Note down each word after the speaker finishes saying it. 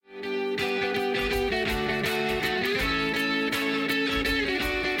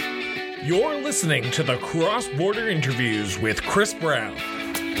You're listening to the Cross Border Interviews with Chris Brown.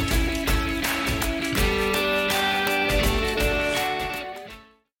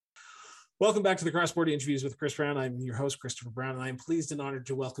 Welcome back to the Cross Border Interviews with Chris Brown. I'm your host, Christopher Brown, and I'm pleased and honored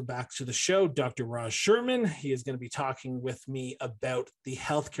to welcome back to the show Dr. Raj Sherman. He is going to be talking with me about the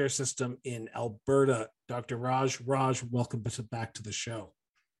healthcare system in Alberta. Dr. Raj, welcome back to the show.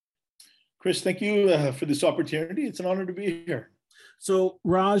 Chris, thank you for this opportunity. It's an honor to be here. So,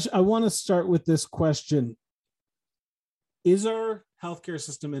 Raj, I want to start with this question. Is our healthcare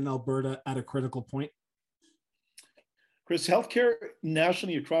system in Alberta at a critical point? Chris, healthcare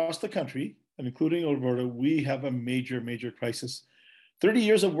nationally across the country, and including Alberta, we have a major crisis. 30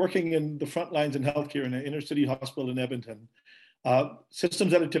 years of working in the front lines in healthcare in an inner city hospital in Edmonton.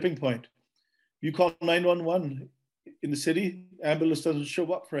 Systems at a tipping point. You call 911 in the city, ambulance doesn't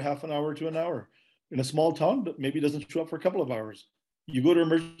show up for half an hour to an hour. In a small town, but maybe doesn't show up for a couple of hours. You go to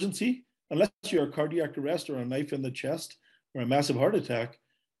emergency, unless you're a cardiac arrest or a knife in the chest or a massive heart attack,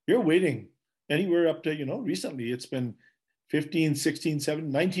 you're waiting anywhere up to, recently it's been 15, 16,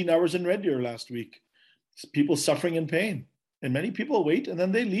 17, 19 hours in Red Deer last week. People suffering in pain. And many people wait and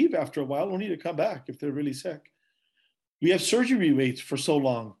then they leave after a while, only to come back if they're really sick. We have surgery waits for so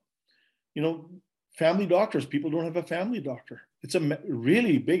long. Family doctors, people don't have a family doctor. It's a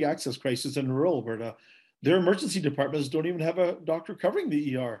really big access crisis in rural Alberta. Their emergency departments don't even have a doctor covering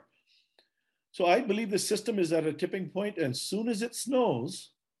the ER. So I believe the system is at a tipping point, and as soon as it snows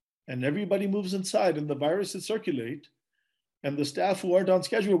and everybody moves inside and the viruses circulate and the staff who aren't on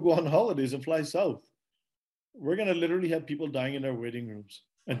schedule go on holidays and fly south, we're going to literally have people dying in their waiting rooms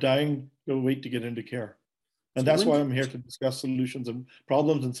and dying to wait to get into care. And that's why I'm here to discuss solutions and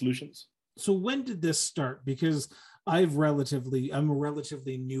problems and solutions. So when did this start? Because I'm a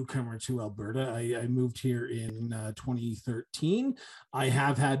relatively newcomer to Alberta. I moved here in 2013. I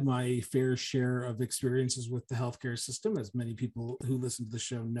have had my fair share of experiences with the healthcare system, as many people who listen to the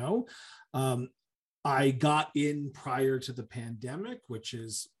show know. I got in prior to the pandemic, which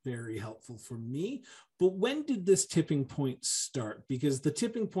is very helpful for me. But when did this tipping point start? Because the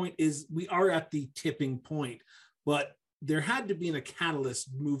tipping point is, we are at the tipping point, but there had to be a catalyst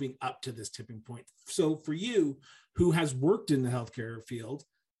moving up to this tipping point. So for you, who has worked in the healthcare field,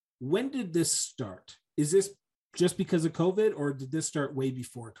 when did this start? Is this just because of COVID, or did this start way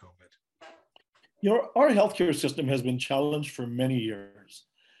before COVID? Our healthcare system has been challenged for many years.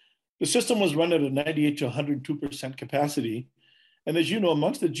 The system was run at a 98 to 102% capacity. And as you know,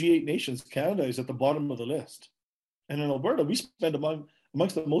 amongst the G8 nations, Canada is at the bottom of the list. And in Alberta, we spend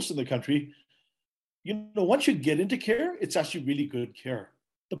amongst the most in the country. Once you get into care, it's actually really good care.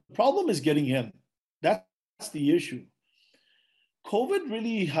 The problem is getting in. That's the issue. COVID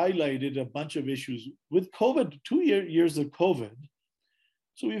really highlighted a bunch of issues. With COVID, 2 years of COVID,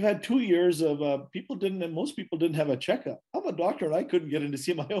 so we've had 2 years of most people didn't have a checkup. I'm a doctor and I couldn't get in to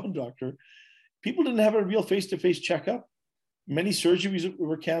see my own doctor. People didn't have a real face-to-face checkup. Many surgeries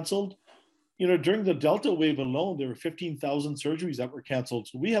were canceled. During the Delta wave alone, there were 15,000 surgeries that were canceled.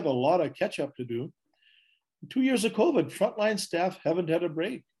 So we have a lot of catch-up to do. 2 years of COVID, frontline staff haven't had a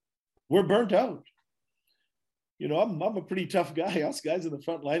break. We're burnt out. I'm a pretty tough guy. Us guys in the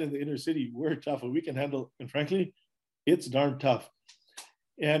front line in the inner city, we're tough and we can handle, and frankly, it's darn tough.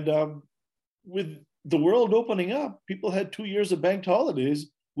 And with the world opening up, people had 2 years of banked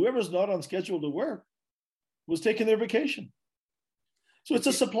holidays. Whoever's not on schedule to work was taking their vacation. So it's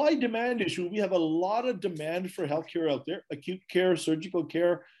a supply-demand issue. We have a lot of demand for healthcare out there, acute care, surgical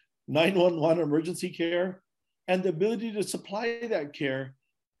care, 911 emergency care, and the ability to supply that care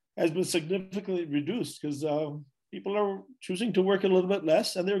has been significantly reduced because people are choosing to work a little bit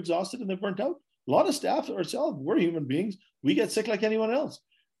less and they're exhausted and they're burnt out. A lot of staff ourselves, we're human beings. We get sick like anyone else.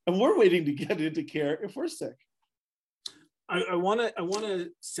 And we're waiting to get into care if we're sick. I want to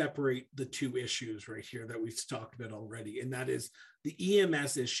separate the two issues right here that we've talked about already, and that is the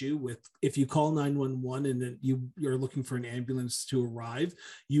EMS issue with, if you call 911 and then you're looking for an ambulance to arrive,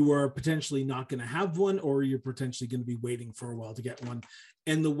 you are potentially not going to have one, or you're potentially going to be waiting for a while to get one,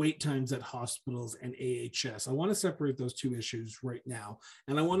 and the wait times at hospitals and AHS. I want to separate those two issues right now,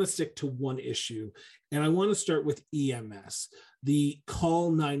 and I want to stick to one issue, and I want to start with EMS, the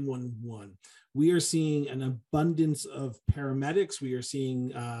call 911. We are seeing an abundance of paramedics. We are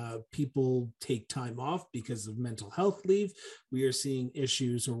seeing people take time off because of mental health leave. We are seeing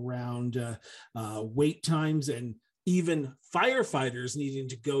issues around wait times, and even firefighters needing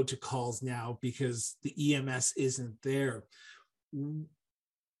to go to calls now because the EMS isn't there.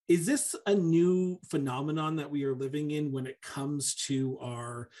 Is this a new phenomenon that we are living in when it comes to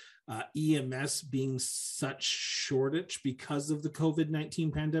our EMS being such shortage because of the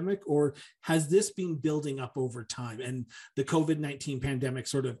COVID-19 pandemic, or has this been building up over time and the COVID-19 pandemic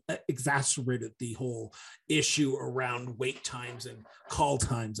sort of exacerbated the whole issue around wait times and call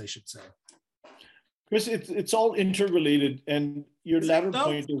times, I should say? Chris, it's all interrelated, and your latter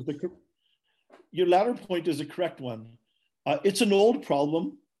point is the correct one. It's an old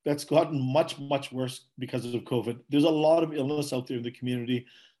problem that's gotten much, much worse because of COVID. There's a lot of illness out there in the community,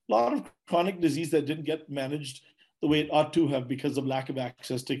 a lot of chronic disease that didn't get managed the way it ought to have because of lack of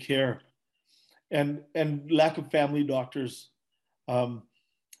access to care and lack of family doctors. So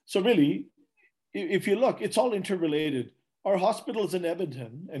really, if you look, it's all interrelated. Our hospitals in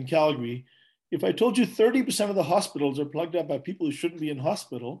Edmonton and Calgary, if I told you 30% of the hospitals are plugged up by people who shouldn't be in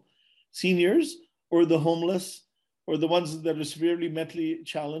hospital, seniors or the homeless, or the ones that are severely mentally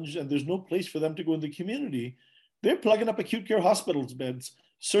challenged and there's no place for them to go in the community, they're plugging up acute care hospitals beds,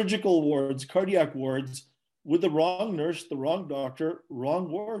 surgical wards, cardiac wards with the wrong nurse, the wrong doctor,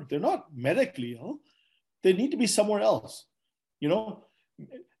 wrong ward. They're not medically ill. They need to be somewhere else. You know,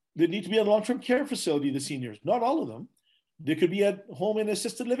 they need to be in a long-term care facility, the seniors, not all of them. They could be at home in an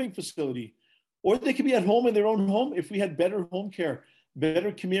assisted living facility, or they could be at home in their own home if we had better home care,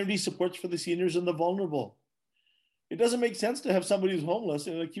 better community supports for the seniors and the vulnerable. It doesn't make sense to have somebody who's homeless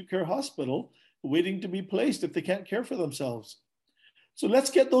in an acute care hospital waiting to be placed if they can't care for themselves. So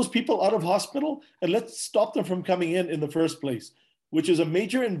let's get those people out of hospital and let's stop them from coming in the first place, which is a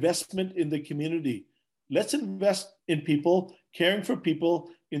major investment in the community. Let's invest in people, caring for people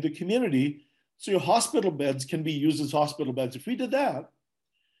in the community, so your hospital beds can be used as hospital beds. If we did that,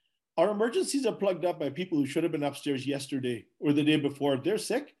 our emergencies are plugged up by people who should have been upstairs yesterday or the day before. They're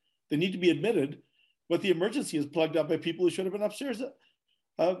sick, they need to be admitted, but the emergency is plugged up by people who should have been upstairs,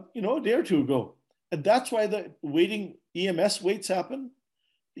 a day or two ago. And that's why the EMS waits happen.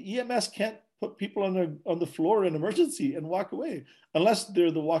 The EMS can't put people on the floor in emergency and walk away unless they're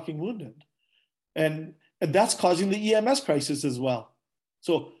the walking wounded. And that's causing the EMS crisis as well.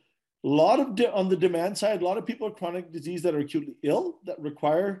 So a lot of, on the demand side, a lot of people with chronic disease that are acutely ill that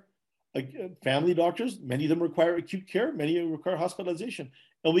require family doctors. Many of them require acute care. Many require hospitalization.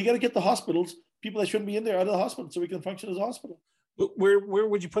 And we got to get the hospitals, people that shouldn't be in there, out of the hospital so we can function as a hospital. But where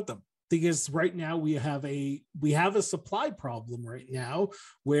would you put them? Because right now we have a supply problem right now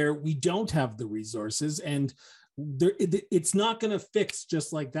where we don't have the resources, and it's not going to fix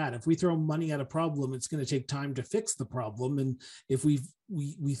just like that. If we throw money at a problem, it's going to take time to fix the problem. And if we've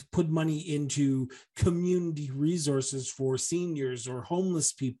put money into community resources for seniors or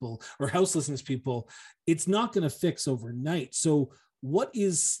homeless people or houselessness people, it's not going to fix overnight. So what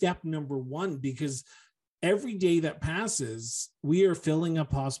is step number one? Because every day that passes, we are filling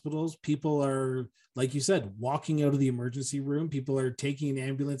up hospitals. People are, like you said, walking out of the emergency room. People are taking an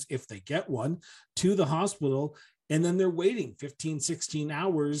ambulance, if they get one, to the hospital, and then they're waiting 15, 16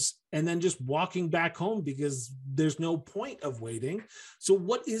 hours and then just walking back home because there's no point of waiting. So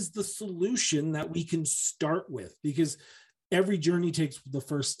what is the solution that we can start with? Because every journey takes the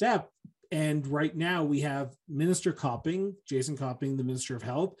first step. And right now we have Minister Copping, Jason Copping, the Minister of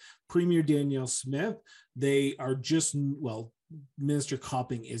Health, Premier Danielle Smith. They are just, well, Minister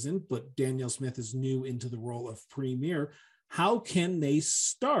Copping isn't, but Danielle Smith is new into the role of Premier. How can they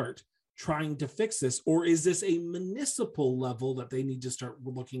start trying to fix this? Or is this a municipal level that they need to start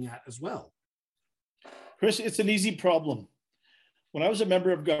looking at as well? Chris, it's an easy problem. When I was a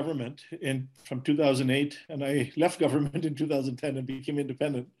member of government from 2008, and I left government in 2010 and became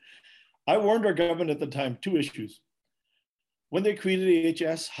independent, I warned our government at the time, two issues. When they created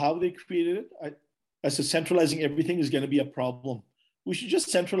AHS, how they created it, I said centralizing everything is going to be a problem. We should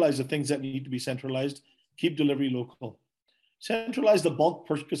just centralize the things that need to be centralized, keep delivery local. Centralize the bulk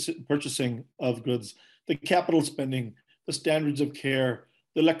purchasing of goods, the capital spending, the standards of care,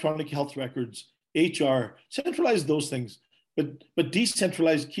 the electronic health records, HR, centralize those things, but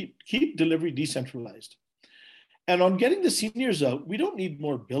decentralize, keep delivery decentralized. And on getting the seniors out, we don't need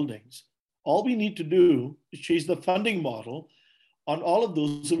more buildings. All we need to do is change the funding model on all of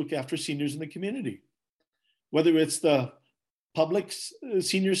those who look after seniors in the community, whether it's the public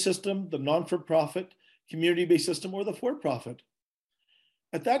senior system, the non-for-profit, community-based system, or the for-profit.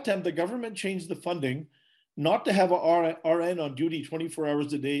 At that time, the government changed the funding not to have a RN on duty 24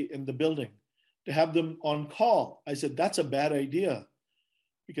 hours a day in the building, to have them on call. I said, that's a bad idea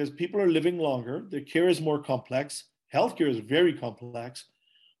because people are living longer, their care is more complex, healthcare is very complex.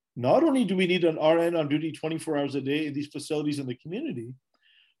 Not only do we need an RN on duty 24 hours a day in these facilities in the community,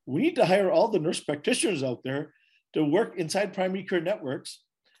 we need to hire all the nurse practitioners out there to work inside primary care networks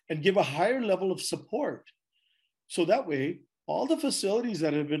and give a higher level of support. So that way, all the facilities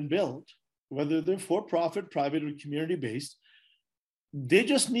that have been built, whether they're for-profit, private, or community-based, they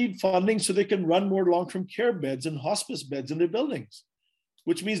just need funding so they can run more long-term care beds and hospice beds in their buildings,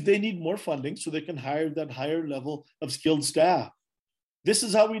 which means they need more funding so they can hire that higher level of skilled staff. This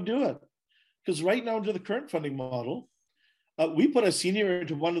is how we do it. Because right now, under the current funding model, we put a senior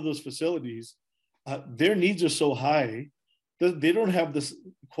into one of those facilities. Their needs are so high that they don't have this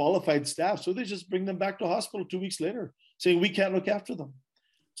qualified staff. So they just bring them back to hospital 2 weeks later, saying we can't look after them.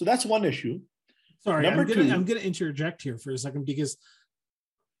 So that's one issue. Sorry, I'm going to interject here for a second, because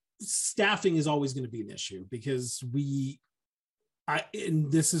staffing is always going to be an issue, because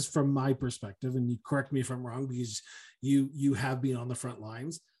and this is from my perspective, and you correct me if I'm wrong, because you have been on the front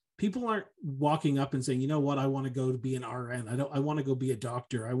lines. People aren't walking up and saying, you know what, I want to go to be an RN. I want to go be a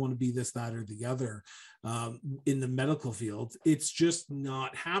doctor. I want to be this, that, or the other in the medical field. It's just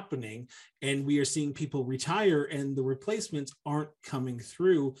not happening. And we are seeing people retire and the replacements aren't coming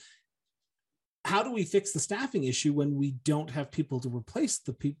through. How do we fix the staffing issue when we don't have people to replace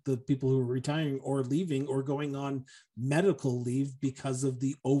the people who are retiring or leaving or going on medical leave because of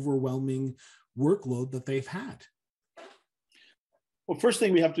the overwhelming workload that they've had? Well, first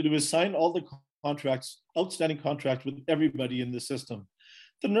thing we have to do is sign all the contracts, outstanding contracts with everybody in the system.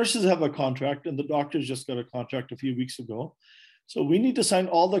 The nurses have a contract and the doctors just got a contract a few weeks ago. So we need to sign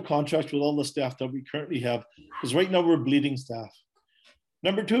all the contracts with all the staff that we currently have, because right now we're bleeding staff.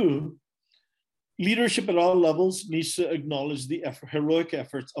 Number two, leadership at all levels needs to acknowledge the heroic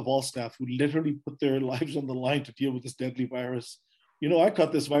efforts of all staff who literally put their lives on the line to deal with this deadly virus. You know, I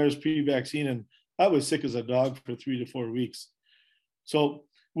caught this virus pre-vaccine and I was sick as a dog for 3 to 4 weeks. So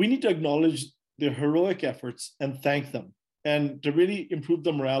we need to acknowledge their heroic efforts and thank them, and to really improve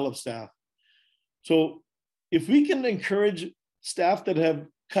the morale of staff. So if we can encourage staff that have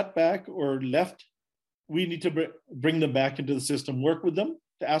cut back or left, we need to bring them back into the system, work with them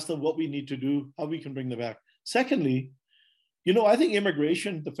to ask them what we need to do, how we can bring them back. Secondly, you know, I think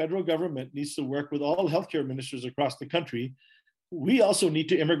immigration, the federal government needs to work with all healthcare ministers across the country. We also need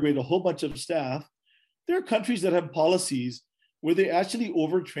to immigrate a whole bunch of staff. There are countries that have policies where they actually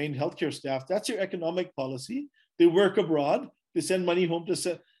overtrain healthcare staff. That's their economic policy. They work abroad. They send money home to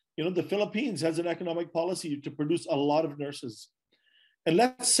send, you know, the Philippines has an economic policy to produce a lot of nurses. And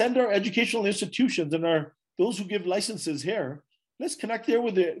let's send our educational institutions and those who give licenses here, let's connect there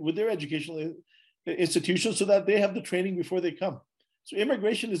with their educational institutions so that they have the training before they come. So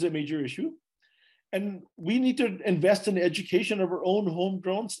immigration is a major issue. And we need to invest in the education of our own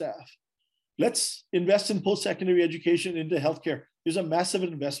homegrown staff. Let's invest in post-secondary education into healthcare. There's a massive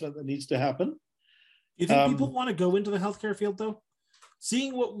investment that needs to happen. Do you think people want to go into the healthcare field, though?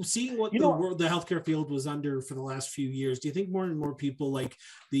 Seeing what the healthcare field was under for the last few years, do you think more and more people, like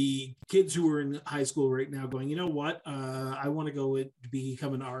the kids who are in high school right now, going, you know what, I want to go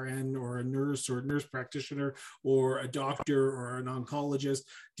become an RN or a nurse or a nurse practitioner or a doctor or an oncologist?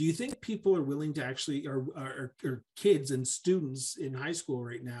 Do you think people are willing to actually, or kids and students in high school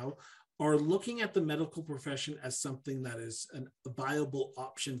right now are looking at the medical profession as something that is a viable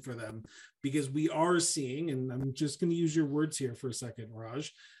option for them? Because we are seeing, and I'm just going to use your words here for a second,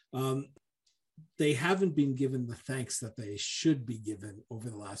 Raj, they haven't been given the thanks that they should be given over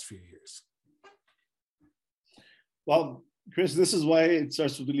the last few years. Well, Chris, this is why it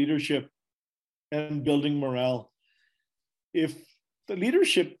starts with the leadership and building morale. If the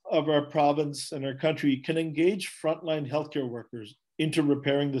leadership of our province and our country can engage frontline healthcare workers into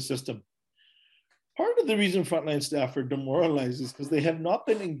repairing the system, part of the reason frontline staff are demoralized is because they have not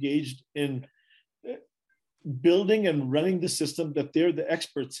been engaged in building and running the system that they're the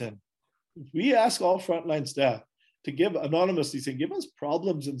experts in. We ask all frontline staff to give anonymously, say, give us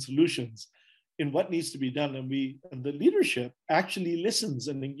problems and solutions in what needs to be done. And the leadership actually listens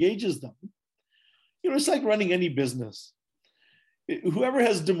and engages them. You know, it's like running any business. Whoever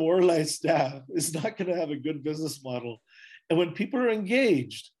has demoralized staff is not going to have a good business model. And when people are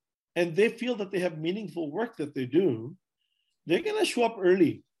engaged, and they feel that they have meaningful work that they do, they're going to show up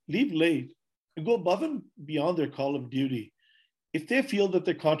early, leave late, and go above and beyond their call of duty if they feel that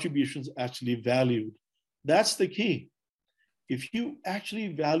their contributions actually valued. That's the key. If you actually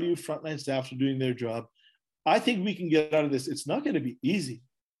value frontline staff for doing their job, I think we can get out of this. It's not going to be easy.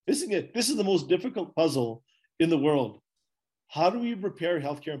 This is the most difficult puzzle in the world. How do we repair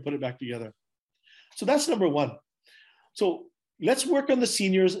healthcare and put it back together? So that's number one. So let's work on the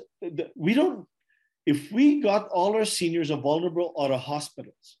seniors. If we got all our seniors are vulnerable out of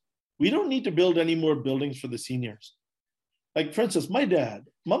hospitals, we don't need to build any more buildings for the seniors. Like, for instance, my dad,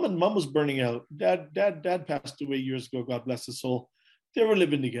 mom was burning out. Dad passed away years ago, God bless his soul. They were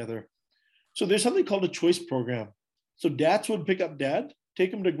living together. So there's something called a choice program. So dads would pick up dad,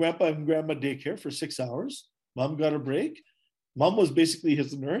 take him to grandpa and grandma daycare for 6 hours. Mom got a break. Mom was basically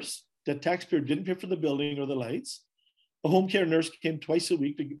his nurse. The taxpayer didn't pay for the building or the lights. A home care nurse came twice a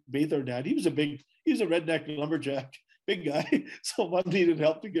week to bathe our dad. He was a redneck lumberjack, big guy. So mom needed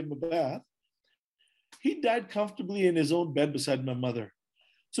help to give him a bath. He died comfortably in his own bed beside my mother.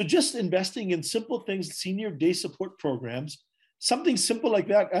 So just investing in simple things, senior day support programs, something simple like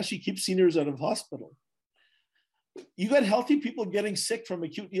that actually keeps seniors out of hospital. You got healthy people getting sick from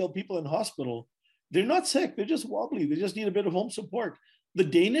acutely ill people in hospital. They're not sick, they're just wobbly. They just need a bit of home support. The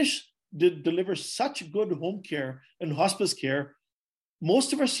Danish deliver such good home care and hospice care.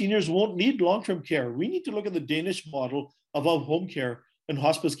 Most of our seniors won't need long-term care. We need to look at the Danish model of how home care and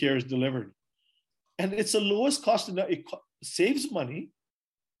hospice care is delivered. And it's the lowest cost, it saves money,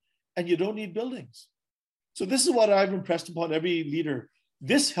 and you don't need buildings. So this is what I've impressed upon every leader.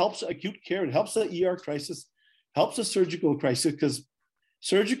 This helps acute care. It helps the ER crisis, helps the surgical crisis, because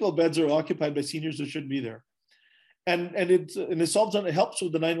surgical beds are occupied by seniors who shouldn't be there. And it solves and it helps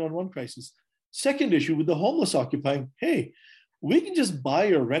with the 911 crisis. Second issue with the homeless occupying, hey, we can just buy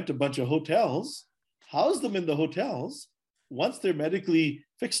or rent a bunch of hotels, house them in the hotels once they're medically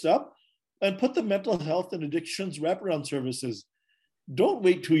fixed up, and put the mental health and addictions wraparound services. Don't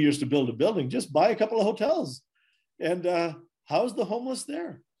wait 2 years to build a building. Just buy a couple of hotels and house the homeless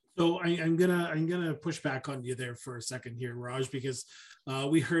there. So I'm gonna push back on you there for a second here, Raj, because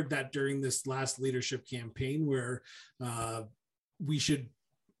we heard that during this last leadership campaign where we should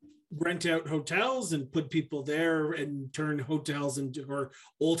rent out hotels and put people there and turn hotels into, or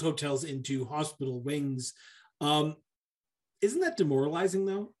old hotels into hospital wings. Isn't that demoralizing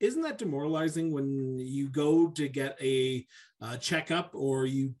though? Isn't that demoralizing when you go to get a checkup or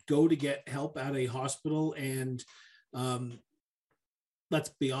you go to get help at a hospital and let's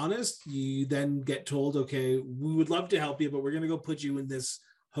be honest, you then get told, okay, we would love to help you, but we're going to go put you in this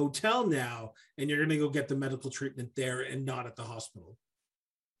hotel now and you're going to go get the medical treatment there and not at the hospital.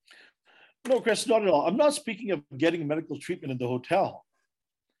 No, Chris, not at all. I'm not speaking of getting medical treatment in the hotel.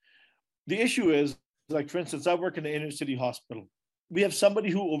 The issue is, like, for instance, I work in an inner city hospital. We have somebody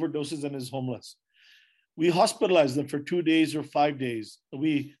who overdoses and is homeless. We hospitalize them for 2 days or 5 days.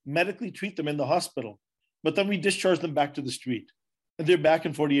 We medically treat them in the hospital, but then we discharge them back to the street. And they're back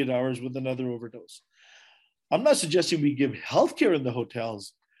in 48 hours with another overdose. I'm not suggesting we give healthcare in the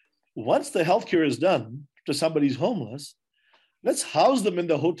hotels. Once the healthcare is done to somebody who's homeless, let's house them in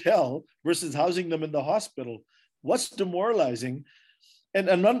the hotel versus housing them in the hospital. What's demoralizing? And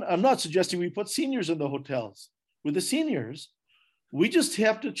I'm not suggesting we put seniors in the hotels. With the seniors, we just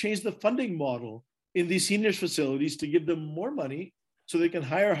have to change the funding model in these seniors facilities to give them more money so they can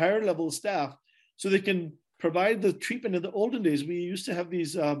hire higher level staff, so they can provide the treatment. In the olden days, we used to have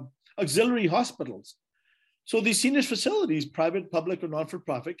these auxiliary hospitals. So these seniors facilities, private, public, or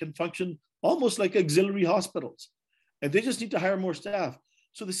non-for-profit, can function almost like auxiliary hospitals. And they just need to hire more staff.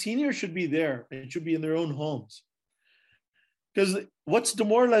 So the seniors should be there and should be in their own homes. Because what's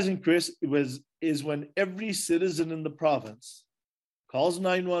demoralizing, Chris, is when every citizen in the province calls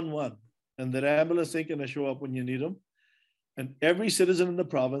 911 and that ambulance ain't going to show up when you need them. And every citizen in the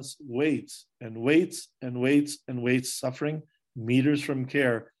province waits and waits and waits and waits, suffering meters from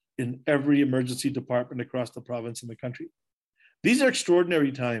care in every emergency department across the province and the country. These are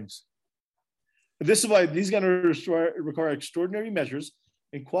extraordinary times. And this is why these are going to require extraordinary measures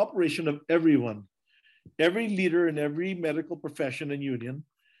in cooperation of everyone. Every leader in every medical profession and union,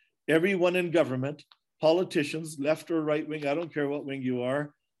 everyone in government, politicians, left or right wing, I don't care what wing you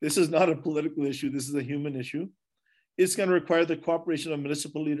are. This is not a political issue. This is a human issue. It's going to require the cooperation of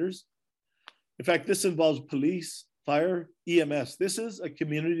municipal leaders. In fact, this involves police, fire, EMS. This is a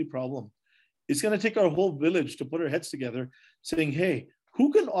community problem. It's going to take our whole village to put our heads together saying, hey,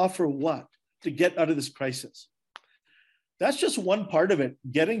 who can offer what to get out of this crisis? That's just one part of it,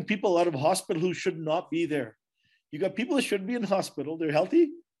 getting people out of hospital who should not be there. You got people that should be in hospital. They're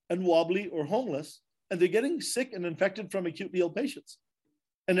healthy and wobbly or homeless, and they're getting sick and infected from acutely ill patients.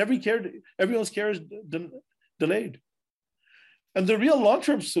 And everyone's care is delayed. And the real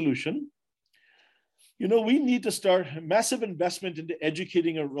long-term solution, we need to start massive investment into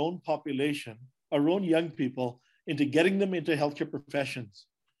educating our own population, our own young people, into getting them into healthcare professions,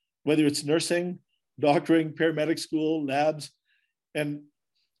 whether it's nursing, doctoring, paramedic school, labs. And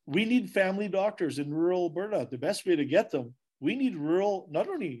we need family doctors in rural Alberta. The best way to get them, we need rural, not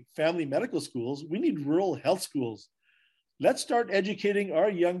only family medical schools, we need rural health schools. Let's start educating our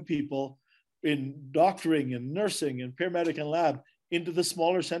young people in doctoring and nursing and paramedic and lab into the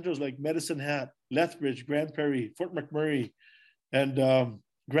smaller centers like Medicine Hat, Lethbridge, Grand Prairie, Fort McMurray, and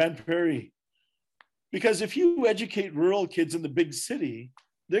Grand Prairie. Because if you educate rural kids in the big city,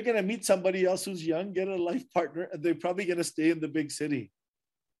 they're going to meet somebody else who's young, get a life partner, and they're probably going to stay in the big city.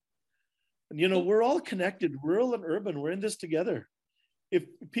 And, you know, we're all connected, rural and urban. We're in this together. If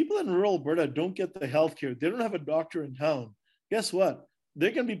people in rural Alberta don't get the healthcare, they don't have a doctor in town, guess what?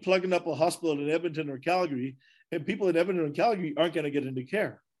 They're going to be plugging up a hospital in Edmonton or Calgary, and people in Edmonton or Calgary aren't going to get into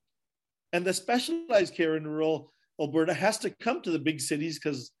care. And the specialized care in rural Alberta has to come to the big cities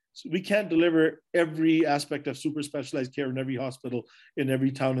because we can't deliver every aspect of super specialized care in every hospital in every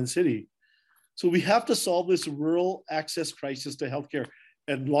town and city. So we have to solve this rural access crisis to healthcare.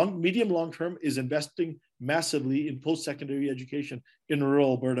 And medium, long term is investing massively in post-secondary education in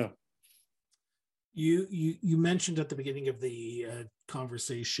rural Alberta. You mentioned at the beginning of the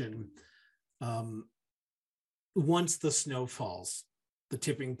conversation, once the snow falls, the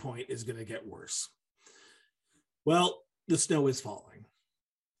tipping point is going to get worse. Well, the snow is falling.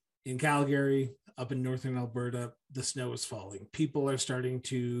 In Calgary, up in northern Alberta, the snow is falling. People are starting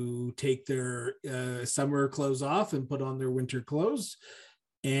to take their summer clothes off and put on their winter clothes,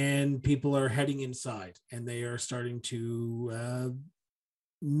 and people are heading inside, and they are starting to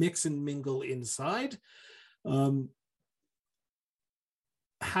mix and mingle inside.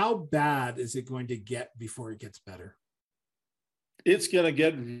 How bad is it going to get before it gets better? It's going to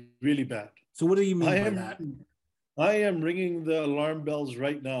get really bad. So what do you mean by that? I am ringing the alarm bells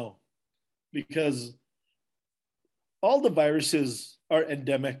right now because all the viruses are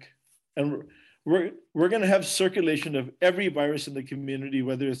endemic, and we're going to have circulation of every virus in the community,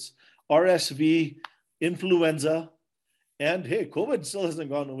 whether it's RSV, influenza, and hey, COVID still hasn't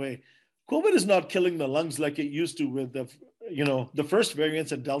gone away. COVID is not killing the lungs like it used to with the first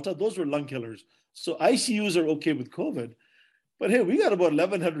variants of Delta. Those were lung killers. So ICUs are okay with COVID. But hey, we got about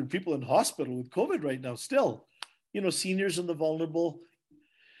 1,100 people in hospital with COVID right now still. You know, seniors and the vulnerable.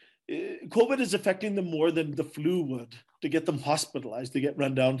 COVID is affecting them more than the flu would to get them hospitalized, to get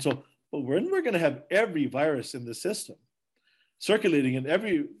run down. So but we're going to have every virus in the system circulating, and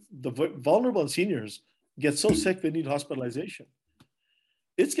the vulnerable and seniors get so sick they need hospitalization.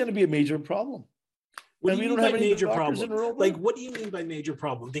 It's going to be a major problem. What do you mean by major problem? Like, what do you mean by major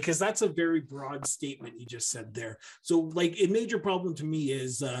problem? Because that's a very broad statement you just said there. So, like, a major problem to me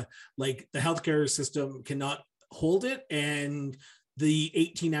is like the healthcare system cannot hold it, and the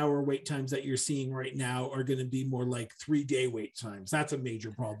 18-hour wait times that you're seeing right now are going to be more like 3-day wait times. That's a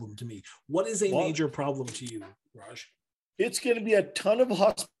major problem to me. What is a major problem to you, Raj? It's going to be a ton of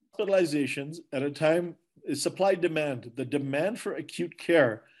hospitalizations at a time. Supply demand, the demand for acute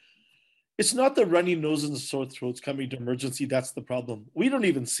care. It's not the runny noses and sore throats coming to emergency. That's the problem. We don't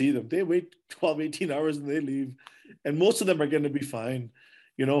even see them. They wait 12, 18 hours and they leave. And most of them are going to be fine.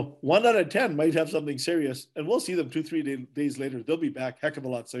 You know, 1 out of 10 might have something serious, and we'll see them 2-3 days later. They'll be back heck of a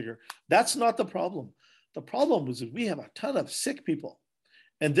lot sicker. That's not the problem. The problem is that we have a ton of sick people,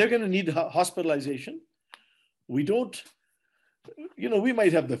 and they're going to need hospitalization. We don't, you know, we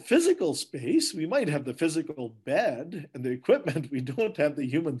might have the physical space, we might have the physical bed and the equipment. We don't have the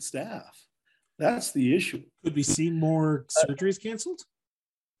human staff. That's the issue. Could we see more surgeries canceled?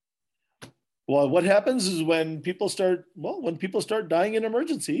 Well, what happens is when people start dying in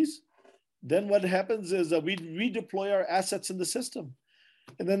emergencies, then what happens is we redeploy our assets in the system,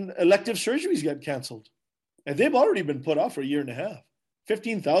 and then elective surgeries get canceled. And they've already been put off for 1.5 years.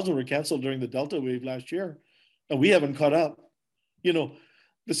 15,000 were canceled during the Delta wave last year, and we haven't caught up. You know,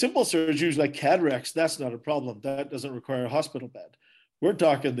 the simple surgeries like cataracts, that's not a problem. That doesn't require a hospital bed. We're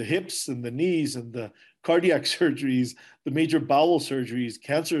talking the hips and the knees and the cardiac surgeries, the major bowel surgeries,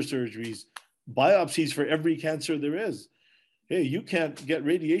 cancer surgeries, biopsies for every cancer there is. Hey, you can't get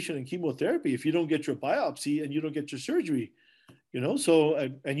radiation and chemotherapy if you don't get your biopsy and you don't get your surgery, you know, so,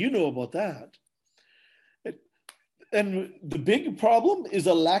 and you know about that. And the big problem is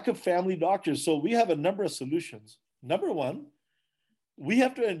a lack of family doctors. So we have a number of solutions. Number one, we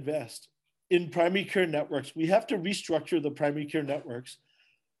have to invest in primary care networks. We have to restructure the primary care networks.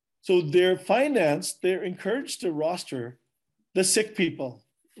 So they're financed, they're encouraged to roster the sick people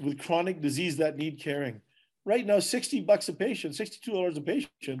with chronic disease that need caring. Right now, $60 a patient, $62 a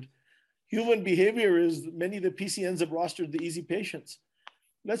patient. Human behavior is many of the PCNs have rostered the easy patients.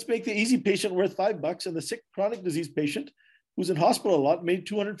 Let's make the easy patient worth $5 and the sick chronic disease patient who's in hospital a lot made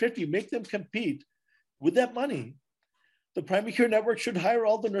 $250. Make them compete with that money. The primary care network should hire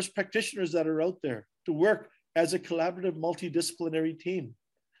all the nurse practitioners that are out there to work as a collaborative multidisciplinary team.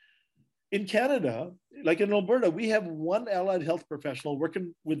 In Canada, like in Alberta, we have one allied health professional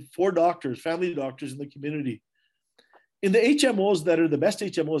working with 4 doctors, family doctors in the community. In the HMOs that are the best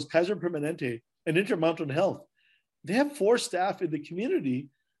HMOs, Kaiser Permanente and Intermountain Health, they have 4 staff in the community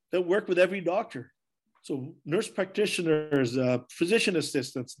that work with every doctor. So nurse practitioners, physician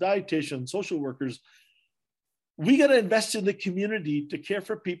assistants, dietitians, social workers. We got to invest in the community to care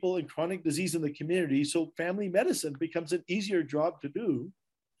for people in chronic disease in the community, so family medicine becomes an easier job to do.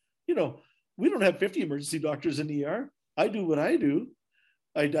 You know, we don't have 50 emergency doctors in the ER. I do what I do.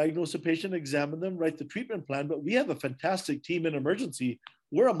 I diagnose a patient, examine them, write the treatment plan, but we have a fantastic team in emergency.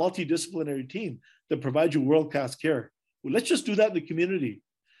 We're a multidisciplinary team that provides you world-class care. Well, let's just do that in the community.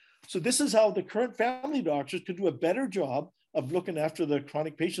 So this is how the current family doctors could do a better job of looking after the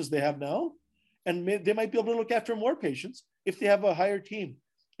chronic patients they have now. And they might be able to look after more patients if they have a higher team.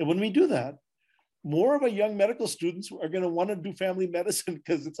 And when we do that, more of our young medical students are going to want to do family medicine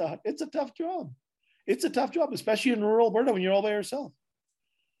because it's a tough job. It's a tough job, especially in rural Alberta when you're all by yourself.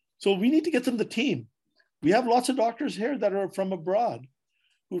 So we need to get them the team. We have lots of doctors here that are from abroad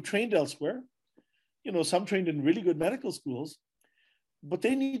who trained elsewhere. You know, some trained in really good medical schools, but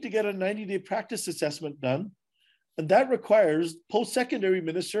they need to get a 90-day practice assessment done. And that requires post-secondary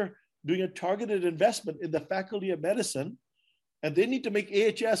minister doing a targeted investment in the Faculty of Medicine. And they need to make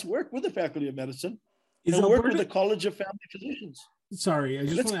AHS work with the Faculty of Medicine and work with the College of Family Physicians. Sorry, I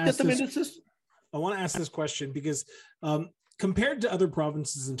just want to ask this. I want to ask this question because compared to other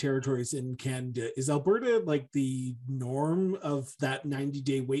provinces and territories in Canada, is Alberta like the norm of that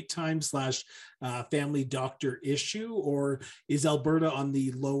 90-day wait time / family doctor issue, or is Alberta on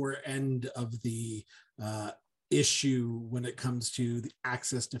the lower end of the issue when it comes to the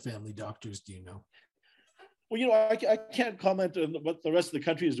access to family doctors? Do you know? Well, you know, I can't comment on what the rest of the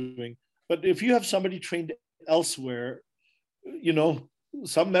country is doing, but if you have somebody trained elsewhere, you know,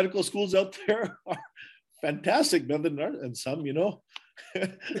 some medical schools out there are fantastic, better than ours, and some, you know, I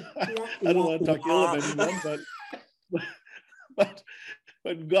don't want to talk ill of anyone, but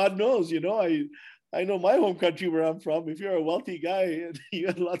God knows, you know, I know my home country where I'm from. If you're a wealthy guy and you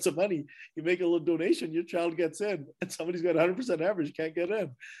have lots of money, you make a little donation, your child gets in, and somebody's got 100% average can't get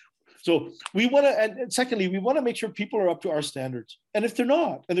in. So we want to, and secondly, we want to make sure people are up to our standards. And if they're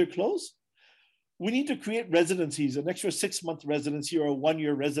not, and they're close, we need to create residencies, an extra 6-month residency or a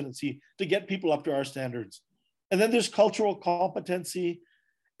 1-year residency to get people up to our standards. And then there's cultural competency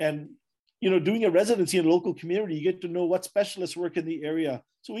and, you know, doing a residency in a local community, you get to know what specialists work in the area.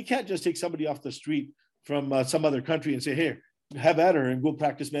 So we can't just take somebody off the street from some other country and say, hey, have at her and go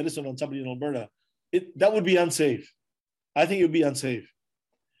practice medicine on somebody in Alberta. That would be unsafe. I think it would be unsafe.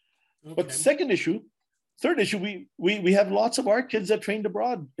 Okay. But third issue, we have lots of our kids that trained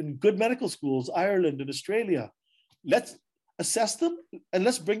abroad in good medical schools, Ireland and Australia. Let's assess them and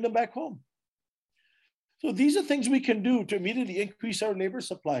let's bring them back home. So these are things we can do to immediately increase our labor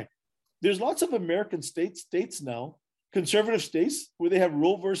supply. There's lots of American states now, conservative states, where they have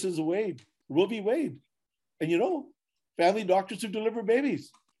Roe versus Wade, Roe v. Wade. And you know, family doctors who deliver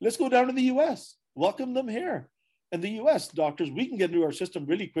babies. Let's go down to the US, welcome them here. And the US doctors, we can get into our system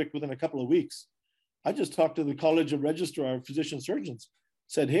really quick within a couple of weeks. I just talked to the College of Registrar Physician Surgeons,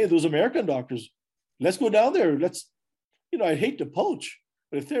 said, hey, those American doctors, let's go down there. Let's, you know, I hate to poach,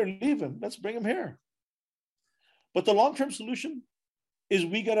 but if they're leaving, let's bring them here. But the long-term solution is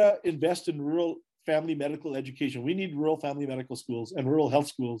we got to invest in rural family medical education. We need rural family medical schools and rural health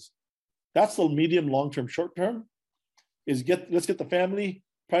schools. That's the medium, long-term. Short-term is let's get the family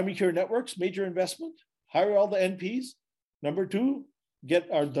primary care networks, major investment, hire all the NPs. Number 2, get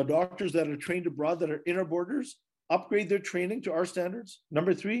the doctors that are trained abroad that are in our borders, upgrade their training to our standards.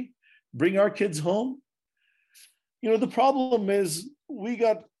 Number 3, bring our kids home. You know, the problem is we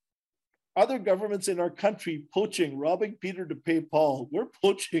got other governments in our country poaching, robbing Peter to pay Paul. We're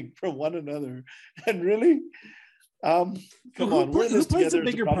poaching from one another. And really, come on. Who plays a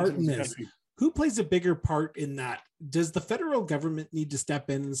bigger part in this? Who plays a bigger part in that? Does the federal government need to step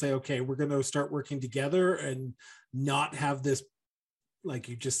in and say, okay, we're going to start working together and not have this, like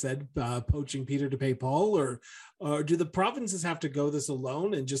you just said, poaching Peter to pay Paul, or do the provinces have to go this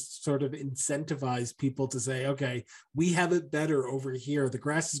alone and just sort of incentivize people to say, okay, we have it better over here. The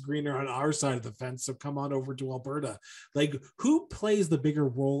grass is greener on our side of the fence, so come on over to Alberta. Like, who plays the bigger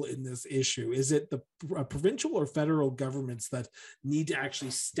role in this issue? Is it the provincial or federal governments that need to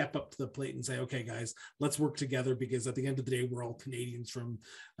actually step up to the plate and say, okay, guys, let's work together, because at the end of the day, we're all Canadians from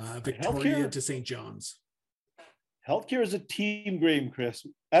Victoria to St. John's. Healthcare is a team game, Chris.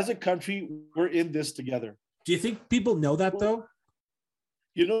 As a country, we're in this together. Do you think people know that, though?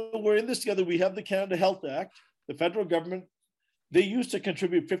 You know, we're in this together. We have the Canada Health Act. The federal government, they used to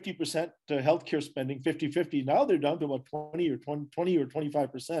contribute 50% to healthcare spending, 50-50. Now they're down to about 20 or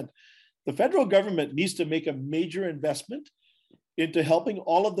 25%. The federal government needs to make a major investment into helping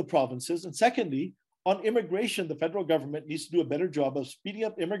all of the provinces. And secondly, On immigration, the federal government needs to do a better job of speeding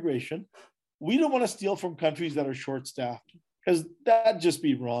up immigration. We don't want to steal from countries that are short-staffed, because that'd just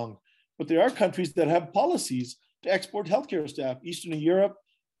be wrong. But there are countries that have policies to export healthcare staff. Eastern Europe,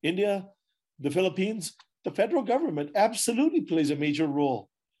 India, the Philippines. The federal government absolutely plays a major role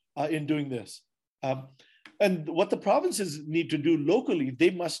in doing this. And what the provinces need to do locally, they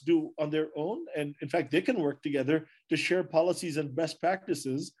must do on their own. And in fact, they can work together to share policies and best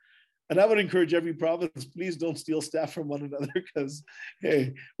practices. And I would encourage every province, please don't steal staff from one another, because,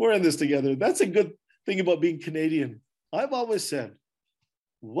 hey, we're in this together. That's a good thing about being Canadian. I've always said,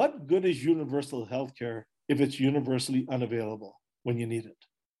 what good is universal healthcare if it's universally unavailable when you need it?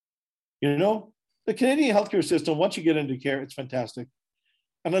 You know, the Canadian healthcare system, once you get into care, it's fantastic.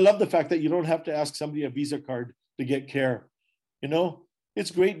 And I love the fact that you don't have to ask somebody a Visa card to get care. You know, it's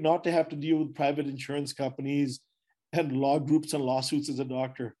great not to have to deal with private insurance companies and law groups and lawsuits as a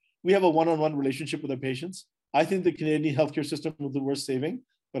doctor. We have a one-on-one relationship with our patients. I think the Canadian healthcare system is the worth saving,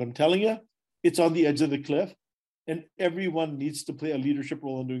 but I'm telling you, it's on the edge of the cliff, and everyone needs to play a leadership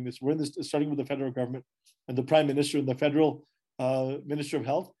role in doing this. We're in this, starting with the federal government and the Prime Minister and the federal Minister of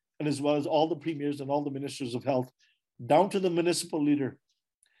Health, and as well as all the premiers and all the ministers of health, down to the municipal leader.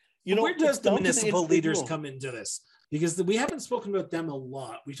 You know, where does the municipal leaders come into this? Because we haven't spoken about them a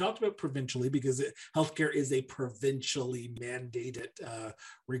lot. We talked about provincially, because healthcare is a provincially mandated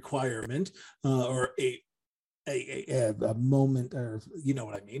requirement, or a moment, or you know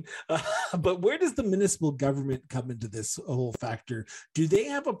what I mean. But where does the municipal government come into this whole factor? Do they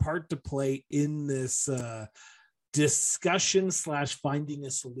have a part to play in this discussion / finding a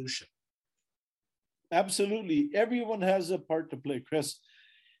solution? Absolutely. Everyone has a part to play, Chris.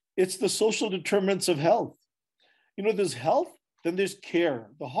 It's the social determinants of health. You know, there's health, then there's care.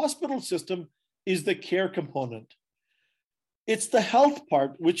 The hospital system is the care component. It's the health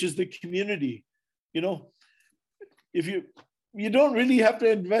part, which is the community. You know, if you don't really have to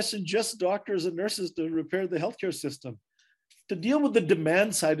invest in just doctors and nurses to repair the healthcare system. To deal with the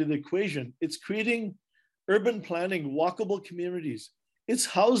demand side of the equation, it's creating urban planning, walkable communities. It's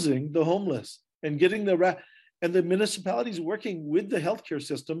housing the homeless and getting and the municipalities working with the healthcare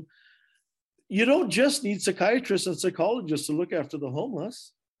system. You don't just need psychiatrists and psychologists to look after the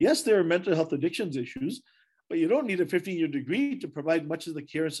homeless. Yes, there are mental health addictions issues, but you don't need a 15-year degree to provide much of the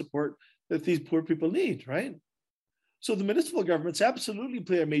care and support that these poor people need, right? So the municipal governments absolutely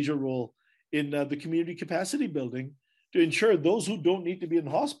play a major role in the community capacity building to ensure those who don't need to be in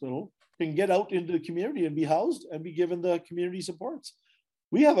hospital can get out into the community and be housed and be given the community supports.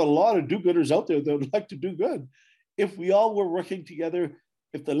 We have a lot of do-gooders out there that would like to do good. If we all were working together,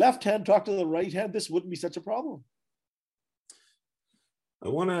 if the left hand talked to the right hand, this wouldn't be such a problem. I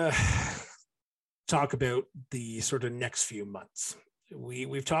want to talk about the sort of next few months.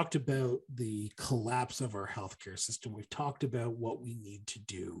 We've talked about the collapse of our healthcare system. We've talked about what we need to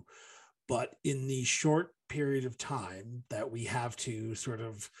do. But in the short period of time that we have to sort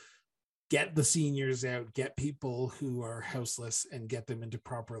of get the seniors out, get people who are houseless and get them into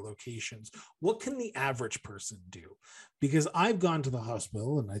proper locations, what can the average person do? Because I've gone to the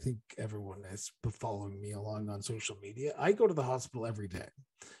hospital, and I think everyone is following me along on social media. I go to the hospital every day,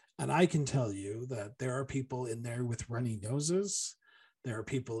 and I can tell you that there are people in there with runny noses. There are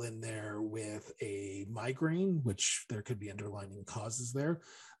people in there with a migraine, which there could be underlying causes there.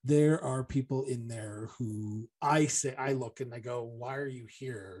 There are people in there who I look and I go, why are you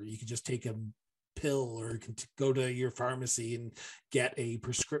here? You can just take a pill, or you can go to your pharmacy and get a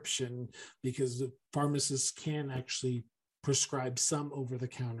prescription, because the pharmacists can actually prescribe some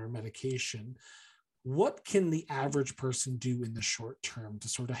over-the-counter medication. What can the average person do in the short term to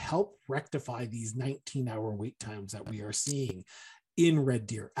sort of help rectify these 19-hour wait times that we are seeing in Red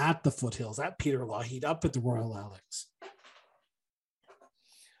Deer, at the Foothills, at Peter Lougheed, up at the Royal Alex?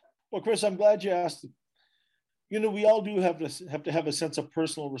 Well, Chris, I'm glad you asked. You know, we all do have to have a sense of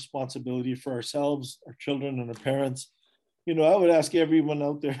personal responsibility for ourselves, our children, and our parents. You know, I would ask everyone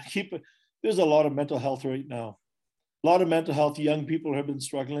out there, there's a lot of mental health right now. A lot of mental health. Young people have been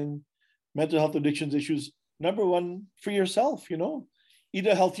struggling. Mental health addictions issues. Number one, for yourself, you know, eat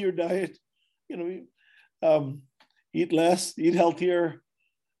a healthier diet, you know, eat less, eat healthier,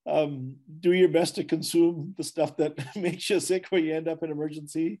 do your best to consume the stuff that makes you sick where you end up in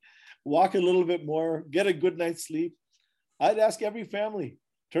emergency, walk a little bit more, get a good night's sleep. I'd ask every family,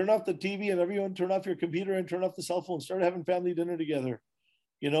 turn off the TV, and everyone turn off your computer and turn off the cell phone, start having family dinner together.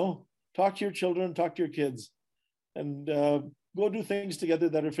 You know, talk to your children, talk to your kids, and go do things together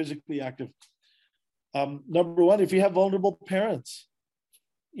that are physically active. Number one, if you have vulnerable parents,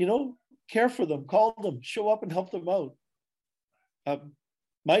 you know, care for them, call them, show up and help them out.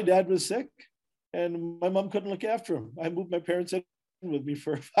 My dad was sick. and my mom couldn't look after him. I moved my parents in with me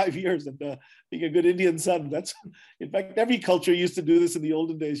for 5 years, and being a good Indian son, that's, in fact, every culture used to do this in the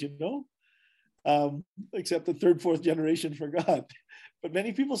olden days, except the third, fourth generation forgot. But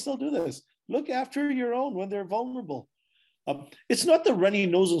many people still do this. Look after your own when they're vulnerable. It's not the runny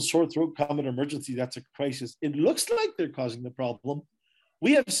nose and sore throat common emergency that's a crisis. It looks like they're causing the problem.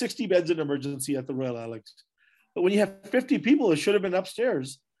 We have 60 beds in emergency at the Royal Alex. But when you have 50 people that should have been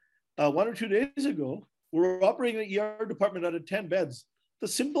upstairs 1 or 2 days ago, we're operating an ER department out of 10 beds. The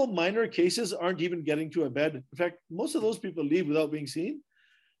simple minor cases aren't even getting to a bed. In fact, most of those people leave without being seen.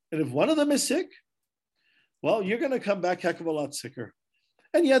 And if one of them is sick, well, you're going to come back heck of a lot sicker.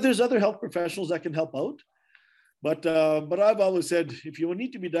 And yeah, there's other health professionals that can help out. But I've always said, if you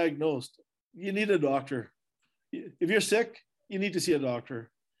need to be diagnosed, you need a doctor. If you're sick, you need to see a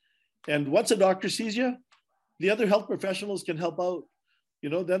doctor. And once a doctor sees you, the other health professionals can help out.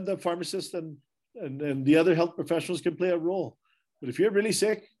 Then the pharmacist and the other health professionals can play a role. But if you're really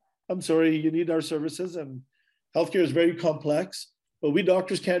sick, I'm sorry, you need our services. And healthcare is very complex, but we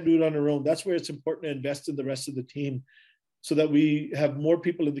doctors can't do it on our own. That's where it's important to invest in the rest of the team so that we have more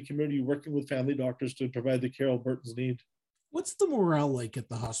people in the community working with family doctors to provide the care Albertans need. What's the morale like at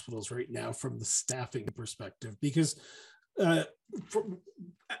the hospitals right now from the staffing perspective? Because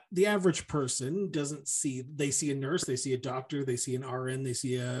the average person they see a nurse, they see a doctor, they see an RN, they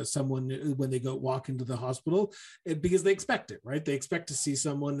see someone when they walk into the hospital, because they expect it, right? They expect to see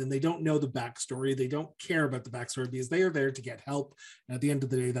someone, and they don't know the backstory. They don't care about the backstory because they are there to get help. And at the end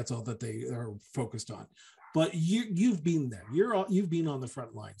of the day, that's all that they are focused on. But you've been there. You've been on the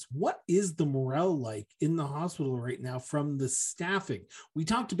front lines. What is the morale like in the hospital right now from the staffing? We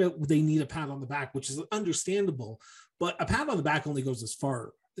talked about they need a pat on the back, which is understandable, but a pat on the back only goes as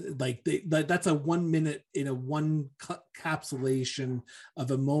far. Like that's a 1 minute in a one capsulation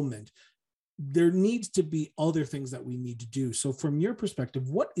of a moment. There needs to be other things that we need to do. So from your perspective,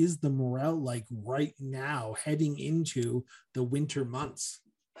 what is the morale like right now heading into the winter months?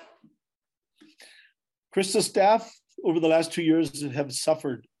 Chris, the staff over the last 2 years have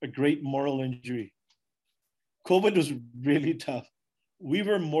suffered a great moral injury. COVID was really tough. We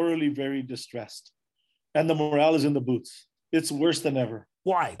were morally very distressed, and the morale is in the boots. It's worse than ever.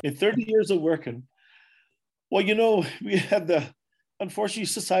 Why? In 30 years of working, well, we had unfortunately,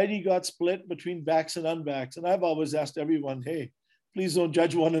 society got split between vax and unvax. And I've always asked everyone, hey, please don't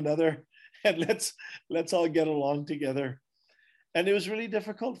judge one another, and let's all get along together. And it was really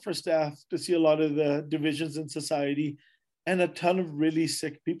difficult for staff to see a lot of the divisions in society and a ton of really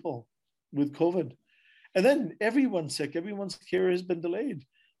sick people with COVID. And then everyone's sick. Everyone's care has been delayed.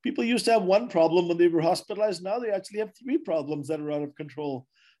 People used to have one problem when they were hospitalized. Now they actually have 3 problems that are out of control.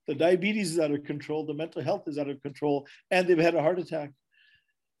 The diabetes is out of control. The mental health is out of control. And they've had a heart attack.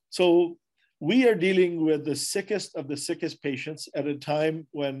 So we are dealing with the sickest of the sickest patients at a time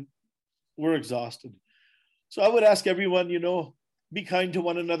when we're exhausted. So I would ask everyone, be kind to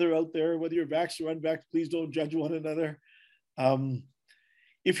one another out there, whether you're vaxxed or unvaxxed, please don't judge one another.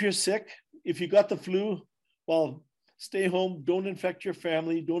 If you're sick, if you got the flu, well, stay home, don't infect your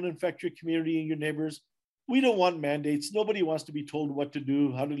family, don't infect your community and your neighbors. We don't want mandates. Nobody wants to be told what to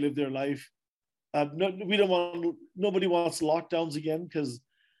do, how to live their life. Nobody wants lockdowns again, because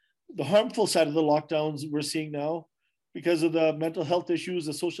the harmful side of the lockdowns we're seeing now, because of the mental health issues,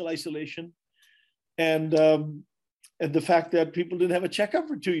 the social isolation, and the fact that people didn't have a checkup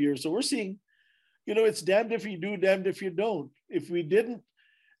for 2 years. So we're seeing, it's damned if you do, damned if you don't. If we didn't,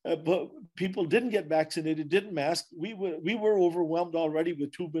 but people didn't get vaccinated, didn't mask, we were overwhelmed already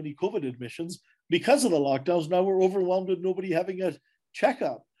with too many COVID admissions because of the lockdowns. Now we're overwhelmed with nobody having a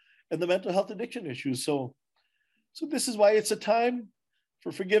checkup and the mental health addiction issues. So this is why it's a time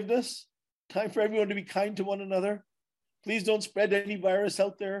for forgiveness, time for everyone to be kind to one another. Please don't spread any virus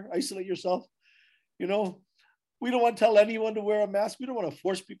out there. Isolate yourself. We don't want to tell anyone to wear a mask. We don't want to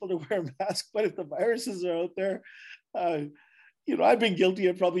force people to wear a mask. But if the viruses are out there, I've been guilty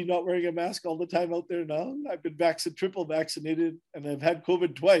of probably not wearing a mask all the time out there now. I've been triple vaccinated, and I've had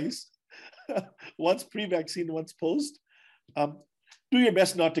COVID twice, once pre-vaccine, once post. Do your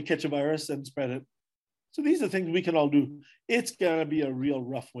best not to catch a virus and spread it. So these are things we can all do. It's going to be a real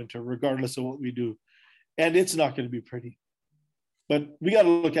rough winter, regardless of what we do. And it's not going to be pretty. But we got to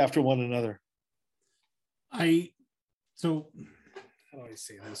look after one another. So how do I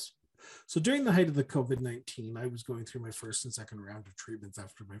say this? So during the height of the COVID-19, I was going through my first and second round of treatments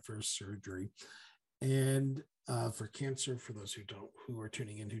after my first surgery, and for cancer, for those who are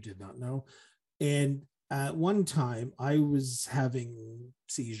tuning in who did not know. And At one time, I was having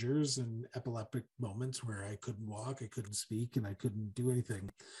seizures and epileptic moments where I couldn't walk, I couldn't speak, and I couldn't do anything.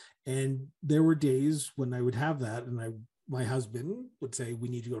 And there were days when I would have that, and my husband would say, "We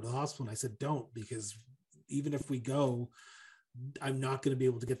need to go to the hospital." And I said, "Don't, because even if we go, I'm not going to be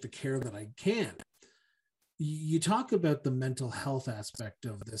able to get the care that I can." You talk about the mental health aspect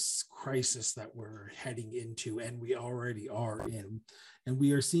of this crisis that we're heading into, and we already are in. And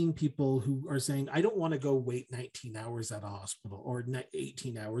we are seeing people who are saying, "I don't want to go wait 19 hours at a hospital, or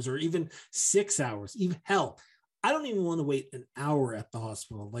 18 hours, or even 6 hours. Even hell, I don't even want to wait an hour at the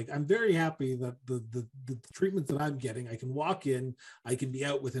hospital." Like, I'm very happy that the treatments that I'm getting, I can walk in, I can be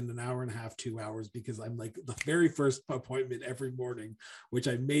out within an hour and a half, 2 hours, because I'm like the very first appointment every morning, which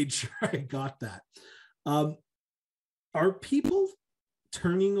I made sure I got that. Um, are people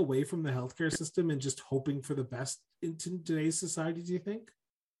turning away from the healthcare system and just hoping for the best in today's society, do you think?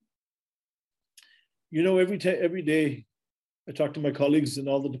 Every day I talk to my colleagues in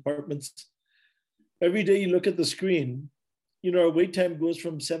all the departments. Every day you look at the screen, our wait time goes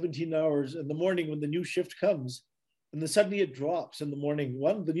from 17 hours in the morning when the new shift comes, and then suddenly it drops in the morning,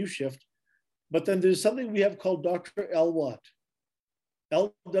 the new shift. But then there's something we have called Dr. LWOT,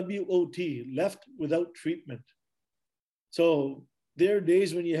 LWOT, left without treatment. So there are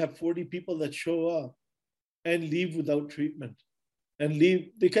days when you have 40 people that show up and leave without treatment, and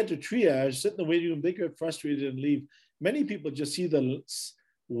leave. They get to triage, sit in the waiting room, they get frustrated and leave. Many people just see the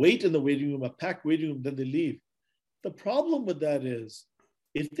wait in the waiting room, a packed waiting room, then they leave. The problem with that is,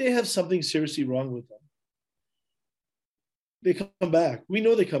 if they have something seriously wrong with them, they come back. We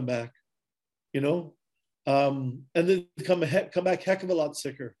know they come back, and then come back heck of a lot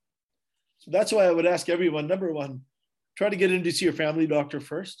sicker. So that's why I would ask everyone, number one, try to get in to see your family doctor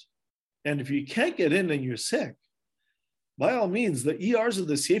first. And if you can't get in and you're sick, by all means, the ERs are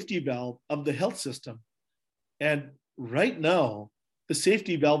the safety valve of the health system. And right now, the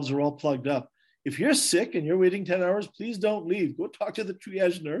safety valves are all plugged up. If you're sick and you're waiting 10 hours, please don't leave. Go talk to the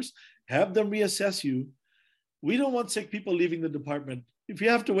triage nurse, have them reassess you. We don't want sick people leaving the department. If you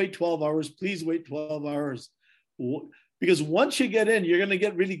have to wait 12 hours, please wait 12 hours. Because once you get in, you're going to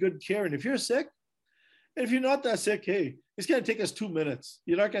get really good care. And if you're sick, and if you're not that sick, hey, it's going to take us 2 minutes.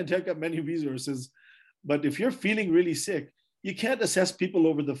 You're not going to take up many resources. But if you're feeling really sick, you can't assess people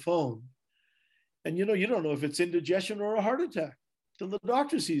over the phone. And you don't know if it's indigestion or a heart attack till the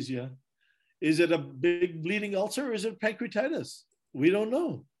doctor sees you. Is it a big bleeding ulcer or is it pancreatitis? We don't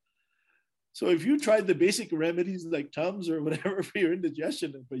know. So if you tried the basic remedies like Tums or whatever for your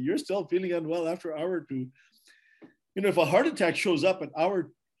indigestion, but you're still feeling unwell after an hour or two, if a heart attack shows up an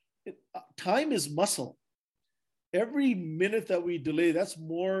hour, time is muscle. Every minute that we delay, that's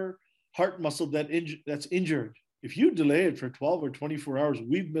more heart muscle that's injured. If you delay it for 12 or 24 hours,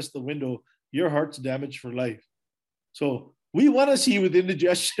 we've missed the window. Your heart's damaged for life. So we want to see you with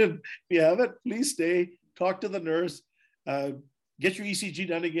indigestion. If you have it, please stay, talk to the nurse, get your ECG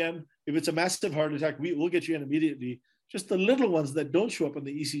done again. If it's a massive heart attack, we'll get you in immediately. Just the little ones that don't show up on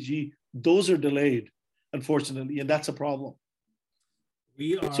the ECG, those are delayed, unfortunately, and that's a problem.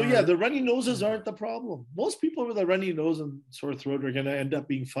 So yeah, the runny noses aren't the problem. Most people with a runny nose and sore throat are going to end up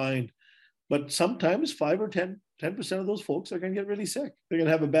being fine. But sometimes 5 or 10% of those folks are going to get really sick. They're going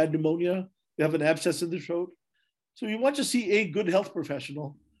to have a bad pneumonia. They have an abscess in the throat. So you want to see a good health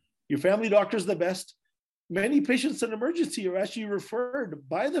professional. Your family doctor is the best. Many patients in emergency are actually referred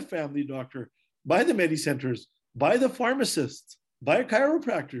by the family doctor, by the MediCenters, by the pharmacists, by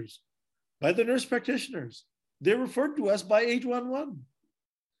chiropractors, by the nurse practitioners. They're referred to us by 811.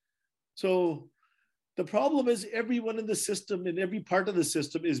 So the problem is everyone in the system, in every part of the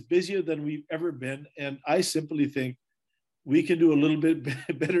system, is busier than we've ever been. And I simply think we can do a little bit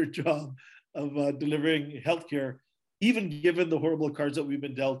better job of delivering healthcare, even given the horrible cards that we've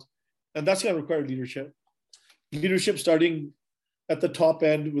been dealt. And that's going to require leadership. Leadership starting at the top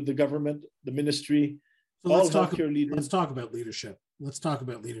end with the government, the ministry, so let's talk about leadership. Let's talk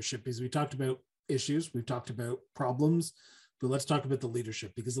about leadership, because we talked about issues, we've talked about problems, but let's talk about the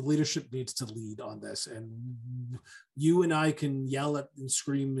leadership, because the leadership needs to lead on this. And you and I can yell at and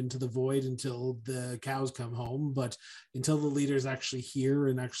scream into the void until the cows come home, but until the leaders actually hear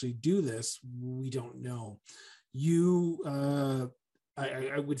and actually do this, we don't know.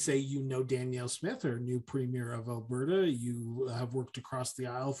 I would say Danielle Smith, our new Premier of Alberta. You have worked across the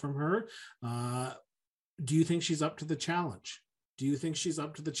aisle from her. Do you think she's up to the challenge? Do you think she's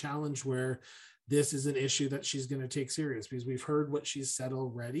up to the challenge where this is an issue that she's going to take serious? Because we've heard what she's said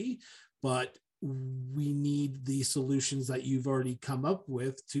already, but we need the solutions that you've already come up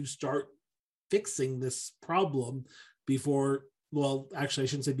with to start fixing this problem before, well, actually, I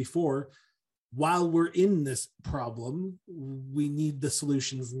shouldn't say before, while we're in this problem, we need the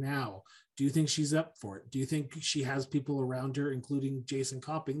solutions now. Do you think she's up for it? Do you think she has people around her, including Jason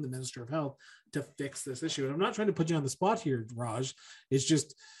Copping, the Minister of Health, to fix this issue? And I'm not trying to put you on the spot here, Raj. It's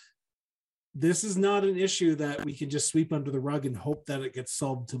just, this is not an issue that we can just sweep under the rug and hope that it gets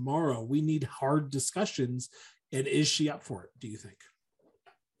solved tomorrow. We need hard discussions. And is she up for it, do you think?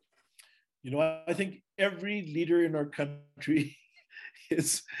 You know, I think every leader in our country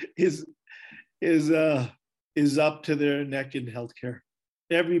is up to their neck in healthcare.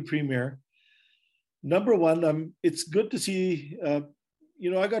 Every premier. Number one, it's good to see. I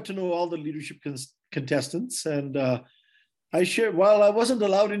got to know all the leadership contestants, and I shared. While I wasn't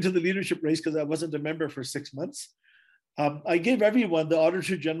allowed into the leadership race because I wasn't a member for 6 months, I gave everyone the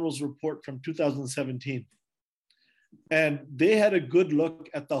Auditor General's report from 2017, and they had a good look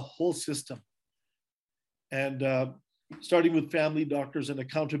at the whole system, and starting with family doctors and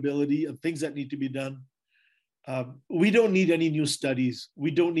accountability and things that need to be done. We don't need any new studies. We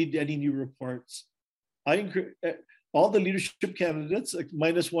don't need any new reports. I encourage all the leadership candidates, like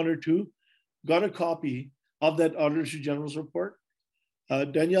minus one or two, got a copy of that Auditor General's report.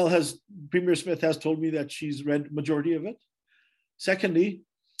 Premier Smith has told me that she's read majority of it. Secondly,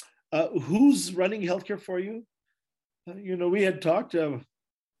 who's running healthcare for you? We had talked.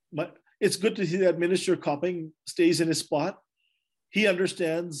 It's good to see that Minister Copping stays in his spot. He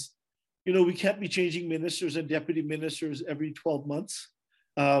understands. We can't be changing ministers and deputy ministers every 12 months.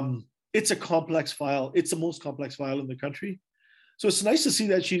 It's a complex file. It's the most complex file in the country. So it's nice to see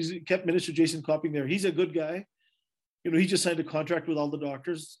that she's kept Minister Jason Copping there. He's a good guy. He just signed a contract with all the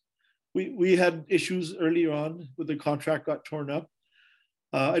doctors. We had issues earlier on with the contract got torn up.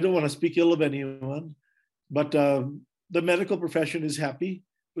 I don't want to speak ill of anyone, but the medical profession is happy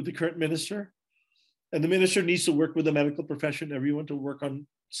with the current minister. And the minister needs to work with the medical profession, everyone, to work on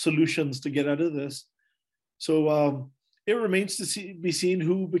solutions to get out of this. So it remains to be seen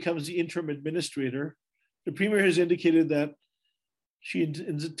who becomes the interim administrator. The premier has indicated that she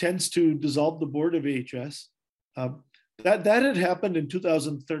intends to dissolve the board of AHS. That had happened in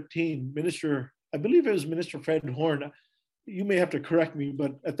 2013. I believe it was Minister Fred Horn. You may have to correct me,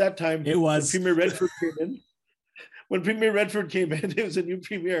 but at that time, it was when Premier Redford came in. When Premier Redford came in, it was a new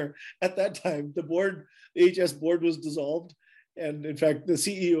premier. At that time, the AHS board was dissolved. And in fact, the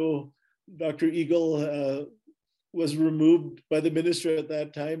CEO, Dr. Eagle, was removed by the minister at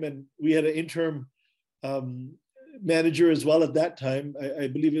that time. And we had an interim manager as well at that time. I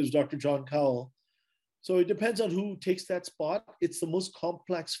believe it was Dr. John Cowell. So it depends on who takes that spot. It's the most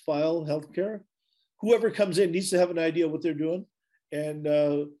complex file, healthcare. Whoever comes in needs to have an idea what they're doing and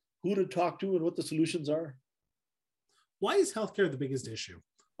who to talk to and what the solutions are. Why is healthcare the biggest issue?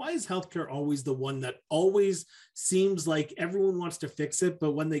 Why is healthcare always the one that always seems like everyone wants to fix it,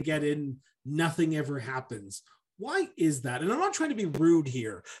 but when they get in, nothing ever happens? Why is that? And I'm not trying to be rude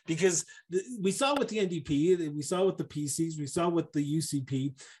here, because we saw with the NDP, we saw with the PCs, we saw with the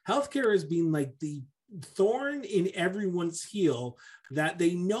UCP, healthcare has been like the thorn in everyone's heel that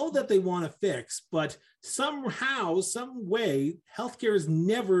they know that they want to fix, but somehow, some way, healthcare is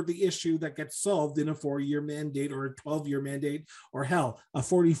never the issue that gets solved in a 4-year mandate or a 12-year mandate, or hell, a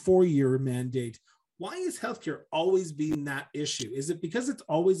 44-year mandate. Why is healthcare always being that issue? Is it because it's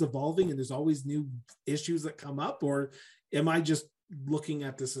always evolving and there's always new issues that come up, or am I just looking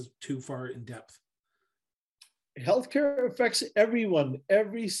at this as too far in depth? Healthcare affects everyone,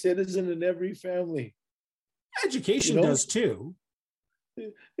 every citizen and every family. Education does too.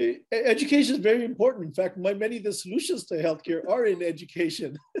 Education is very important. In fact, many of the solutions to healthcare are in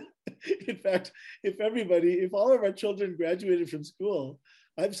education. In fact, if all of our children graduated from school,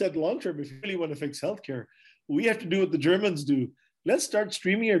 I've said long-term, if you really want to fix healthcare, we have to do what the Germans do. Let's start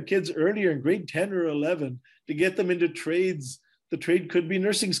streaming our kids earlier in grade 10 or 11 to get them into trades. The trade could be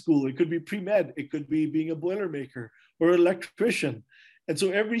nursing school. It could be pre-med. It could be being a boilermaker or electrician. And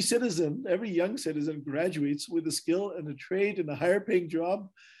so every young citizen graduates with a skill and a trade and a higher paying job.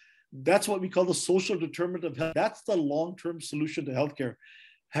 That's what we call the social determinant of health. That's the long-term solution to healthcare.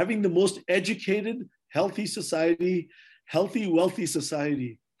 Having the most educated, healthy society, healthy, wealthy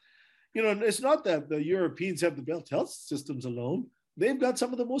society. It's not that the Europeans have the best health systems alone. They've got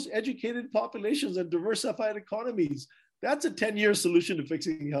some of the most educated populations and diversified economies. That's a 10-year solution to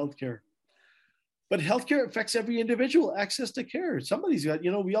fixing healthcare. But healthcare affects every individual, access to care. Somebody's got,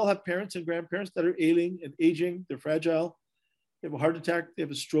 we all have parents and grandparents that are ailing and aging. They're fragile. They have a heart attack. They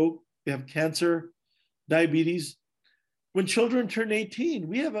have a stroke. They have cancer, diabetes. When children turn 18,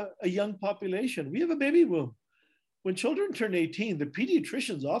 we have a young population. We have a baby boom. When children turn 18, the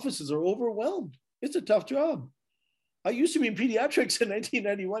pediatrician's offices are overwhelmed. It's a tough job. I used to be in pediatrics in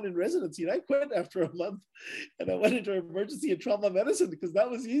 1991 in residency, and I quit after a month, and I went into emergency and trauma medicine because that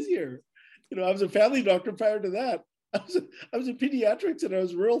was easier. I was a family doctor prior to that. I was in pediatrics and I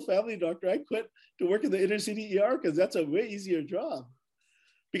was a rural family doctor. I quit to work in the inner city ER because that's a way easier job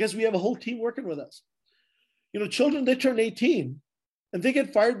because we have a whole team working with us. Children, they turn 18 and they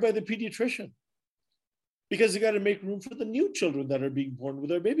get fired by the pediatrician because they got to make room for the new children that are being born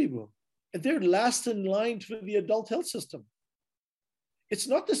with our baby boom. And they're last in line for the adult health system. It's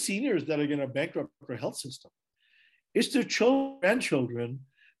not the seniors that are going to bankrupt our health system. It's their children, grandchildren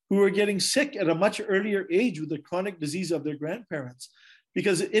who are getting sick at a much earlier age with the chronic disease of their grandparents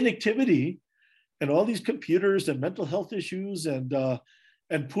because inactivity and all these computers and mental health issues and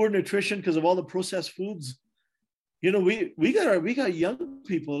poor nutrition because of all the processed foods. We got young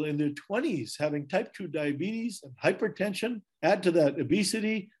people in their 20s having type 2 diabetes and hypertension. Add to that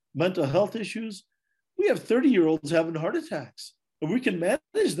obesity, mental health issues. We have 30-year-olds having heart attacks, and we can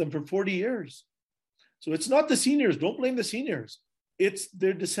manage them for 40 years. So it's not the seniors. Don't blame the seniors. It's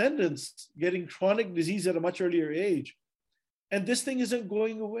their descendants getting chronic disease at a much earlier age. And this thing isn't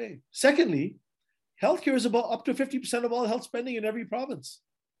going away. Secondly, healthcare is about up to 50% of all health spending in every province.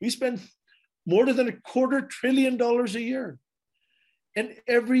 We spend more than $250 billion a year. And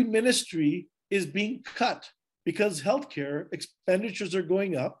every ministry is being cut because healthcare expenditures are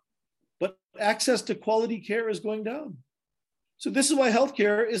going up, but access to quality care is going down. So this is why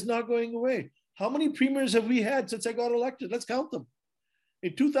healthcare is not going away. How many premiers have we had since I got elected? Let's count them.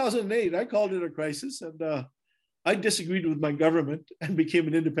 In 2008, I called it a crisis, and I disagreed with my government and became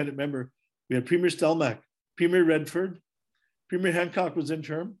an independent member. We had Premier Stelmach, Premier Redford, Premier Hancock was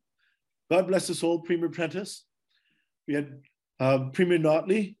interim. God bless his soul, Premier Prentice. We had Premier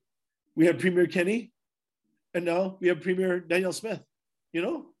Notley. We had Premier Kenny. And now we have Premier Danielle Smith,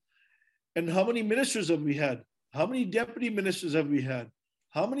 And how many ministers have we had? How many deputy ministers have we had?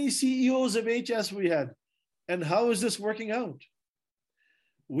 How many CEOs of HS have we had? And how is this working out?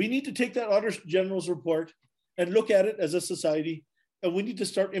 We need to take that Auditor General's report and look at it as a society, and we need to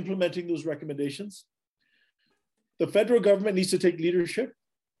start implementing those recommendations. The federal government needs to take leadership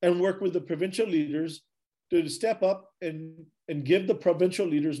and work with the provincial leaders to step up and give the provincial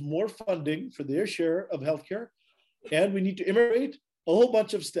leaders more funding for their share of healthcare. And we need to immigrate a whole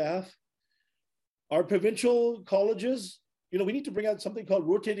bunch of staff. Our provincial colleges, we need to bring out something called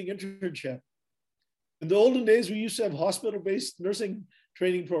rotating internship. In the olden days, we used to have hospital-based nursing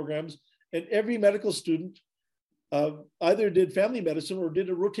training programs, and every medical student either did family medicine or did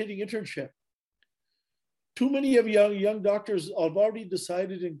a rotating internship. Too many of young doctors have already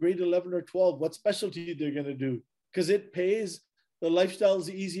decided in grade 11 or 12 what specialty they're going to do because it pays, the lifestyle is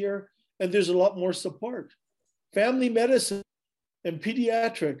easier, and there's a lot more support. Family medicine and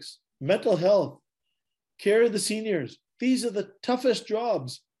pediatrics, mental health, care of the seniors, these are the toughest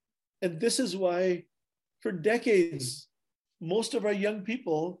jobs. And this is why for decades, most of our young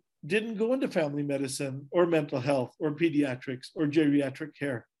people didn't go into family medicine or mental health or pediatrics or geriatric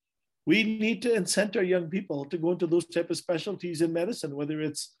care. We need to incent our young people to go into those type of specialties in medicine, whether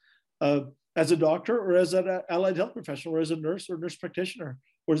it's as a doctor or as an allied health professional or as a nurse or nurse practitioner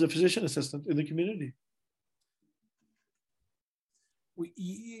or as a physician assistant in the community.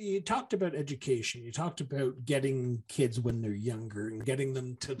 You talked about education. You talked about getting kids when they're younger and getting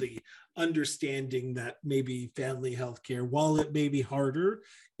them to the understanding that maybe family healthcare, while it may be harder,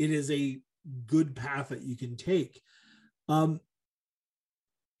 it is a good path that you can take. I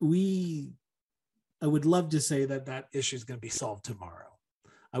would love to say that issue is going to be solved tomorrow.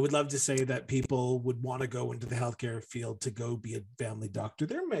 I would love to say that people would want to go into the healthcare field to go be a family doctor.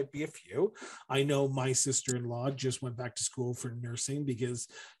 There might be a few. I know my sister-in-law just went back to school for nursing because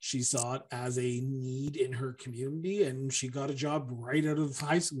she saw it as a need in her community, and she got a job right out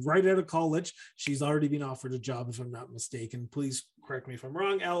of college. She's already been offered a job, if I'm not mistaken. Please correct me if I'm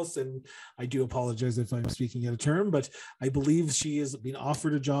wrong, Alice, and I do apologize if I'm speaking out of term, but I believe she has been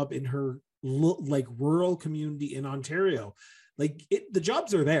offered a job in her rural community in Ontario. The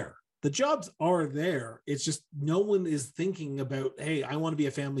jobs are there. The jobs are there. It's just no one is thinking about, hey, I want to be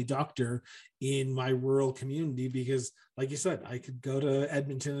a family doctor in my rural community because, like you said, I could go to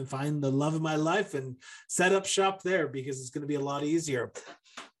Edmonton and find the love of my life and set up shop there because it's going to be a lot easier.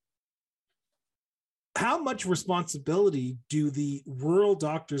 How much responsibility do the rural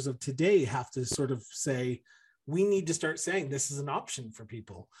doctors of today have to sort of say, we need to start saying this is an option for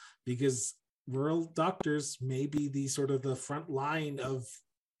people? Because rural doctors may be the sort of the front line of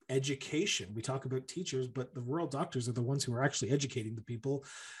education. We talk about teachers, but the rural doctors are the ones who are actually educating the people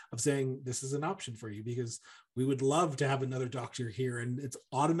of saying this is an option for you because we would love to have another doctor here and it's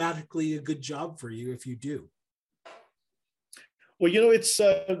automatically a good job for you if you do. Well, it's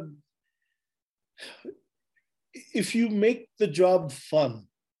if you make the job fun,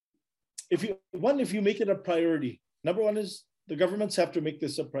 if you make it a priority. Number one is the governments have to make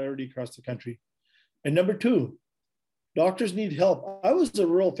this a priority across the country. And number two, doctors need help. I was a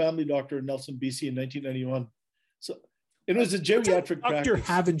rural family doctor in Nelson, BC in 1991. So it was a geriatric doctor practice.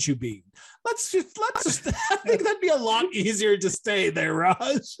 Haven't you been? Let's just I think that'd be a lot easier to stay there,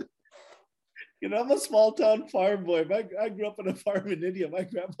 Raj. I'm a small town farm boy. I grew up on a farm in India. My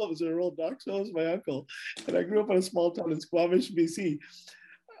grandpa was a rural doctor, so was my uncle. And I grew up in a small town in Squamish, BC.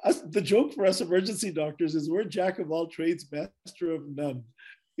 The joke for us emergency doctors is we're jack of all trades, master of none.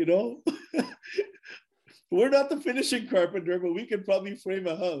 We're not the finishing carpenter, but we can probably frame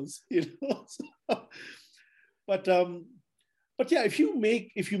a house. But yeah, if you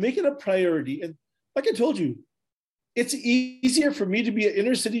make it a priority, and like I told you, it's easier for me to be an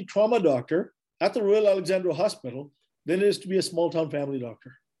inner city trauma doctor at the Royal Alexandra Hospital than it is to be a small town family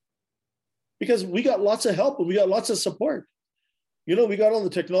doctor. Because we got lots of help and we got lots of support. We got all the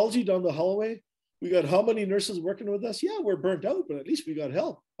technology down the hallway. We got how many nurses working with us? Yeah, we're burnt out, but at least we got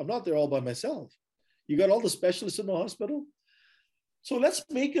help. I'm not there all by myself. You got all the specialists in the hospital. So let's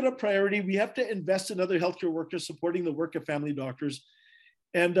make it a priority. We have to invest in other healthcare workers supporting the work of family doctors.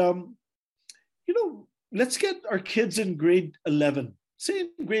 And, let's get our kids in grade 11, say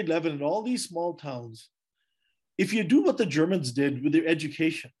in grade 11 in all these small towns. If you do what the Germans did with their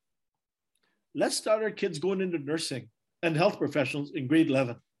education, let's start our kids going into nursing and health professionals in grade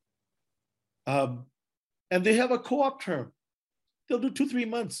 11. And they have a co-op term. They'll do 2-3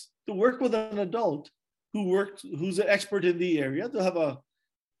 months to work with an adult who's an expert in the area. They'll have a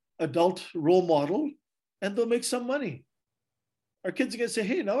adult role model and they'll make some money. Our kids are going to say,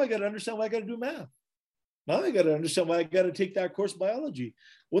 hey, now I got to understand why I got to do math. Now I got to understand why I got to take that course biology.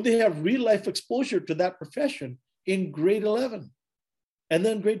 When they have real life exposure to that profession in grade 11 and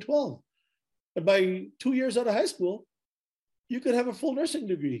then grade 12. And by 2 years out of high school, you could have a full nursing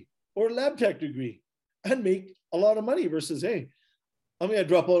degree or a lab tech degree and make a lot of money versus, hey, I'm going to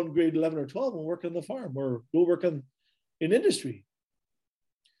drop out in grade 11 or 12 and work on the farm or go work in industry.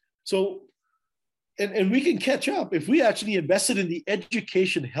 So, and we can catch up if we actually invested in the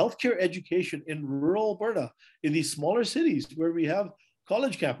education, healthcare education in rural Alberta, in these smaller cities where we have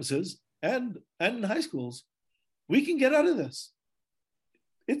college campuses and in high schools, we can get out of this.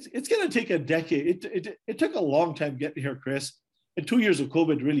 It's going to take a decade. It took a long time getting here, Chris. And 2 years of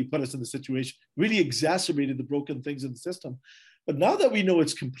COVID really put us in the situation, really exacerbated the broken things in the system. But now that we know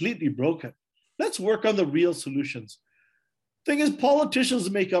it's completely broken, let's work on the real solutions. Thing is,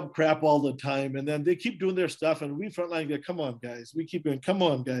 politicians make up crap all the time, and then they keep doing their stuff, and we frontline go, come on, guys. We keep going, come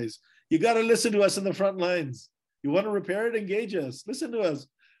on, guys. You got to listen to us in the front lines. You want to repair it, engage us. Listen to us.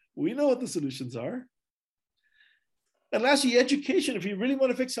 We know what the solutions are. And lastly, education. If you really want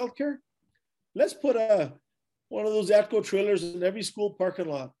to fix healthcare, let's put one of those ATCO trailers in every school parking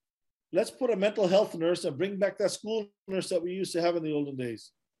lot. Let's put a mental health nurse and bring back that school nurse that we used to have in the olden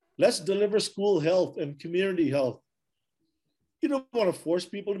days. Let's deliver school health and community health. You don't want to force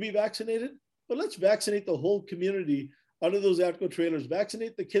people to be vaccinated, but let's vaccinate the whole community out of those ATCO trailers.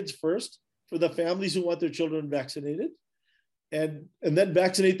 Vaccinate the kids first for the families who want their children vaccinated, and then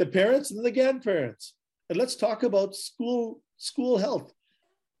vaccinate the parents and then the grandparents. And let's talk about school health.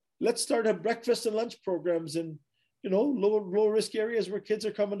 Let's start a breakfast and lunch programs in low risk areas where kids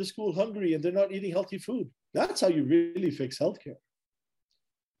are coming to school hungry and they're not eating healthy food. That's how you really fix healthcare.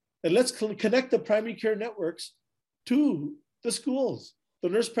 And let's connect the primary care networks to the schools. The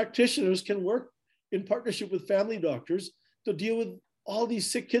nurse practitioners can work in partnership with family doctors to deal with all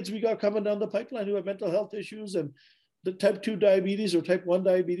these sick kids we got coming down the pipeline who have mental health issues and the type 2 diabetes or type 1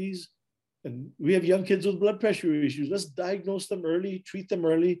 diabetes. And we have young kids with blood pressure issues. Let's diagnose them early, treat them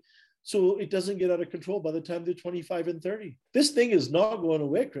early, so it doesn't get out of control by the time they're 25 and 30. This thing is not going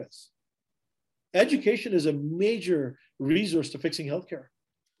away, Chris. Education is a major resource to fixing healthcare.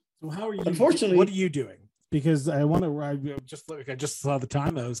 So how are you? Unfortunately, what are you doing? Because I just saw the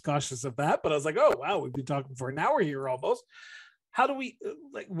time. I was cautious of that, but I was like, oh wow, we've been talking for an hour here almost. How do we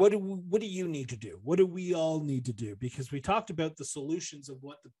what do you need to do? What do we all need to do? Because we talked about the solutions of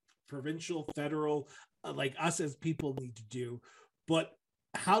what the provincial, federal, like us as people need to do, but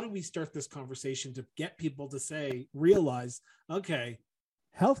how do we start this conversation to get people to realize, okay,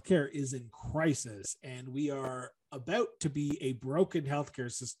 healthcare is in crisis and we are about to be a broken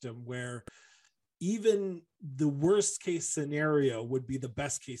healthcare system where even the worst case scenario would be the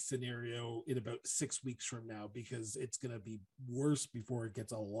best case scenario in about 6 weeks from now, because it's going to be worse before it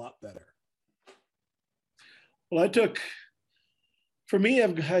gets a lot better. Well, I took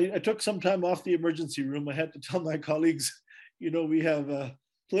some time off the emergency room. I had to tell my colleagues, We have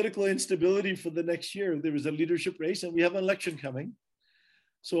political instability for the next year. There is a leadership race and we have an election coming.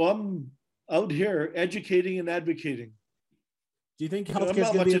 So I'm out here educating and advocating. Do you think healthcare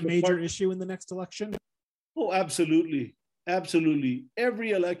is going to be a major issue in the next election? Oh, absolutely. Absolutely.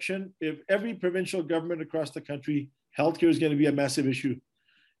 Every election, if every provincial government across the country, healthcare is going to be a massive issue.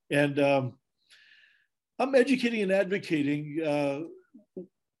 And I'm educating and advocating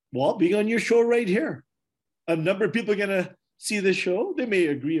while being on your show right here. A number of people are going to see this show. They may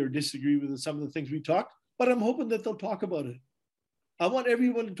agree or disagree with some of the things we talk, but I'm hoping that they'll talk about it. I want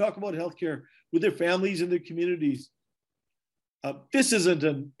everyone to talk about healthcare with their families and their communities. This isn't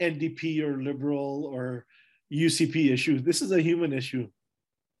an NDP or Liberal or UCP issue. This is a human issue.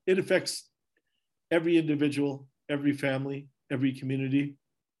 It affects every individual, every family, every community.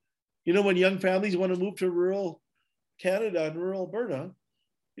 When young families want to move to rural Canada and rural Alberta,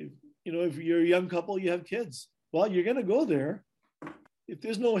 if you're a young couple, you have kids, well, you're going to go there. If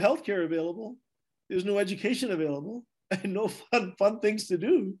there's no healthcare available, there's no education available, and no fun things to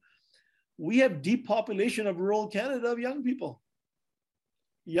do. We have depopulation of rural Canada of young people.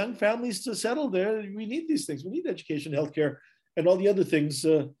 Young families to settle there, we need these things. We need education, healthcare, and all the other things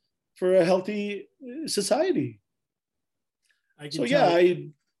for a healthy society. I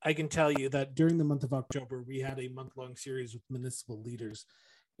can tell you that during the month of October, we had a month-long series with municipal leaders.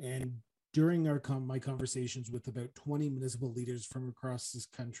 And during my conversations with about 20 municipal leaders from across this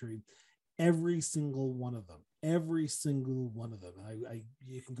country, every single one of them, you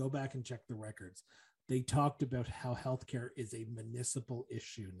can go back and check the records. They talked about how healthcare is a municipal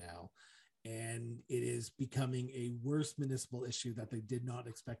issue now, and it is becoming a worse municipal issue that they did not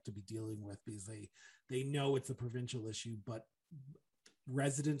expect to be dealing with, because they know it's a provincial issue, but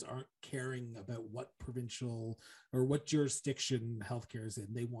residents aren't caring about what provincial or what jurisdiction healthcare is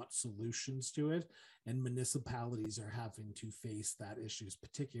in. They want solutions to it, and municipalities are having to face that issues,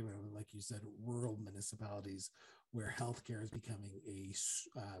 particularly, like you said, rural municipalities, where healthcare is becoming a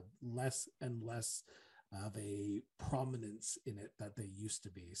less and less of a prominence in it that they used to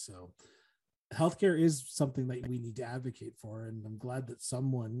be. So healthcare is something that we need to advocate for, and I'm glad that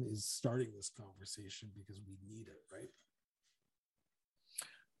someone is starting this conversation, because we need it, right?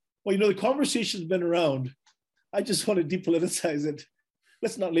 Well, the conversation's been around. I just want to depoliticize it.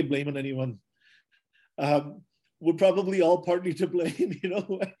 Let's not lay blame on anyone. We're probably all partly to blame,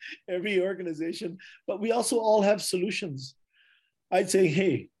 every organization, but we also all have solutions. I'd say,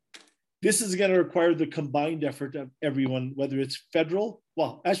 hey, this is going to require the combined effort of everyone, whether it's federal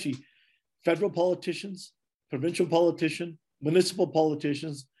politicians, provincial politicians, municipal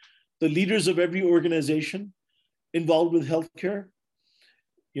politicians, the leaders of every organization involved with healthcare,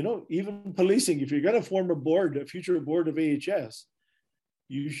 even policing. If you're going to form a future board of AHS,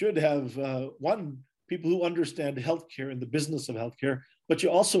 you should have people who understand healthcare and the business of healthcare, but you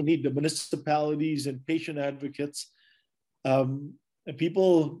also need the municipalities and patient advocates, and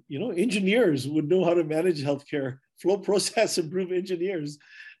people, engineers would know how to manage healthcare, flow process improve engineers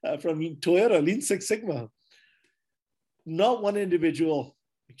from Toyota, Lean Six Sigma. Not one individual.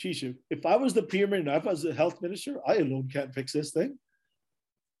 If I was the premier and if I was the health minister, I alone can't fix this thing.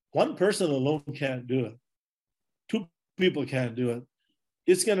 One person alone can't do it. Two people can't do it.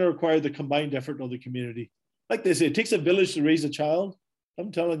 It's going to require the combined effort of the community. Like they say, it takes a village to raise a child.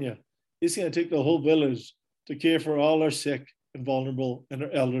 I'm telling you, it's going to take the whole village to care for all our sick and vulnerable and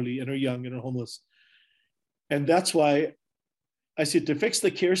our elderly and our young and our homeless. And that's why I say, to fix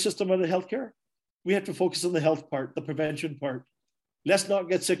the care system of the healthcare, we have to focus on the health part, the prevention part. Let's not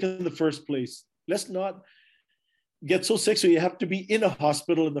get sick in the first place. Let's not get so sick so you have to be in a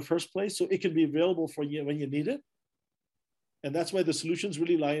hospital in the first place, so it can be available for you when you need it. And that's why the solutions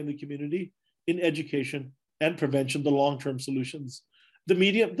really lie in the community, in education and prevention, the long-term solutions,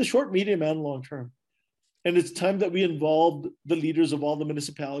 the short, medium, and long-term. And it's time that we involved the leaders of all the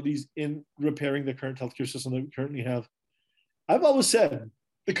municipalities in repairing the current healthcare system that we currently have. I've always said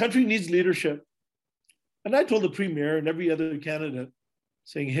the country needs leadership. And I told the premier and every other candidate,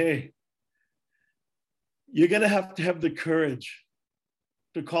 saying, hey, you're going to have the courage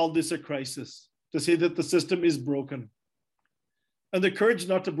to call this a crisis, to say that the system is broken, and the courage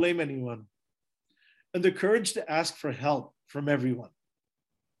not to blame anyone, and the courage to ask for help from everyone.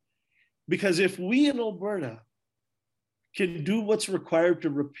 Because if we in Alberta can do what's required to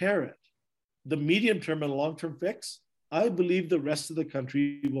repair it, the medium-term and long-term fix, I believe the rest of the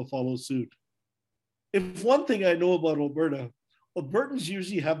country will follow suit. If one thing I know about Alberta, Albertans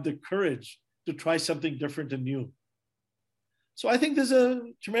usually have the courage to try something different and new. So I think there's a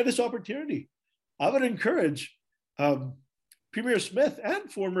tremendous opportunity. I would encourage Premier Smith and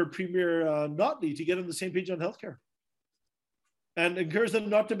former Premier Notley to get on the same page on healthcare. and encourage them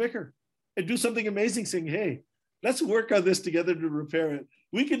not to bicker and do something amazing, saying, hey, let's work on this together to repair it.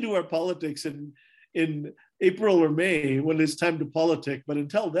 We can do our politics in April or May when it's time to politic. But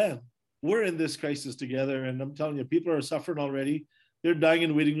until then, we're in this crisis together. And I'm telling you, people are suffering already. They're dying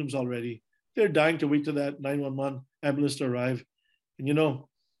in waiting rooms already. They're dying to wait till that 911 ambulance to arrive. And,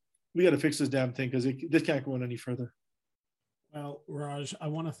 we got to fix this damn thing because this can't go on any further. Well, Raj, I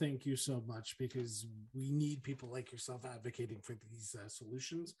want to thank you so much because we need people like yourself advocating for these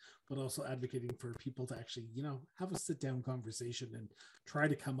solutions, but also advocating for people to actually, have a sit-down conversation and try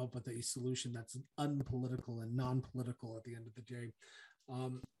to come up with a solution that's unpolitical and non-political at the end of the day.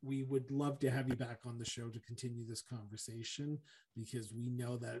 We would love to have you back on the show to continue this conversation because we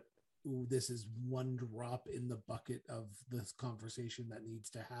know that this is one drop in the bucket of this conversation that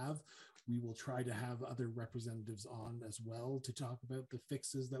needs to have. We will try to have other representatives on as well to talk about the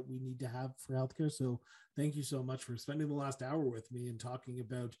fixes that we need to have for healthcare. So thank you so much for spending the last hour with me and talking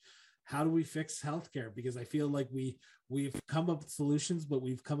about how do we fix healthcare, because I feel like we've come up with solutions, but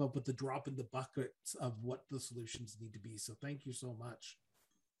we've come up with the drop in the buckets of what the solutions need to be. So thank you so much.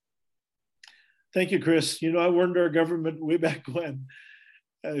 Thank you, Chris. I warned our government way back when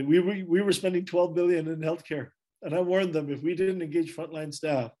we were spending $12 billion in healthcare. And I warned them if we didn't engage frontline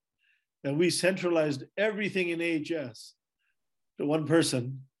staff and we centralized everything in AHS to one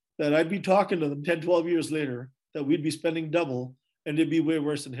person, that I'd be talking to them 10, 12 years later, that we'd be spending double and it'd be way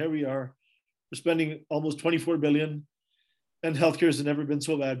worse than here we are. We're spending almost $24 billion and healthcare has never been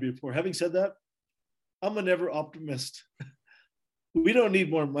so bad before. Having said that, I'm a never optimist. We don't need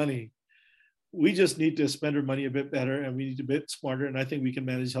more money. We just need to spend our money a bit better and we need to be a bit smarter. And I think we can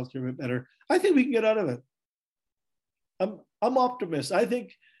manage healthcare a bit better. I think we can get out of it. I'm optimist. I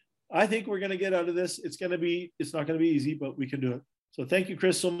think we're going to get out of this. It's not going to be easy, but we can do it. So thank you,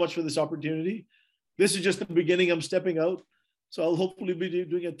 Chris, so much for this opportunity. This is just the beginning. I'm stepping out. So I'll hopefully be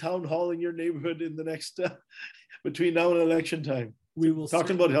doing a town hall in your neighborhood in the next, between now and election time. We will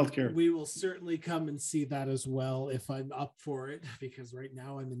talking about healthcare. We will certainly come and see that as well if I'm up for it, because right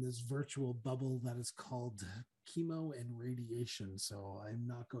now I'm in this virtual bubble that is called chemo and radiation. So I'm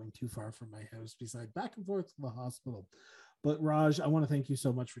not going too far from my house beside back and forth to the hospital. But Raj, I want to thank you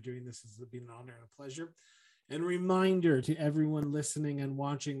so much for doing this. It's been an honor and a pleasure. And reminder to everyone listening and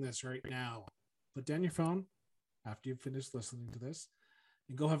watching this right now, put down your phone after you've finished listening to this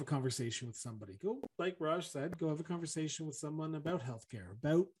and go have a conversation with somebody. Go, like Raj said, go have a conversation with someone about healthcare,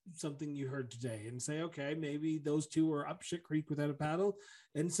 about something you heard today, and say, okay, maybe those two are up shit creek without a paddle,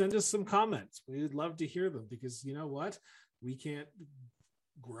 and send us some comments. We would love to hear them because you know what? We can't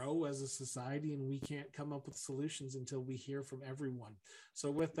grow as a society and we can't come up with solutions until we hear from everyone. So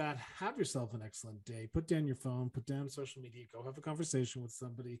with that, have yourself an excellent day. Put down your phone, put down social media, go have a conversation with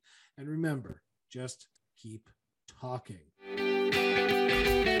somebody. And remember, just keep talking.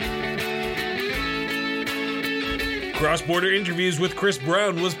 Cross-Border Interviews with Chris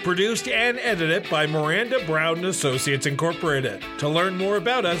Brown was produced and edited by Miranda Brown Associates Incorporated. To learn more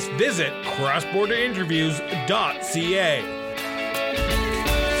about us, visit crossborderinterviews.ca.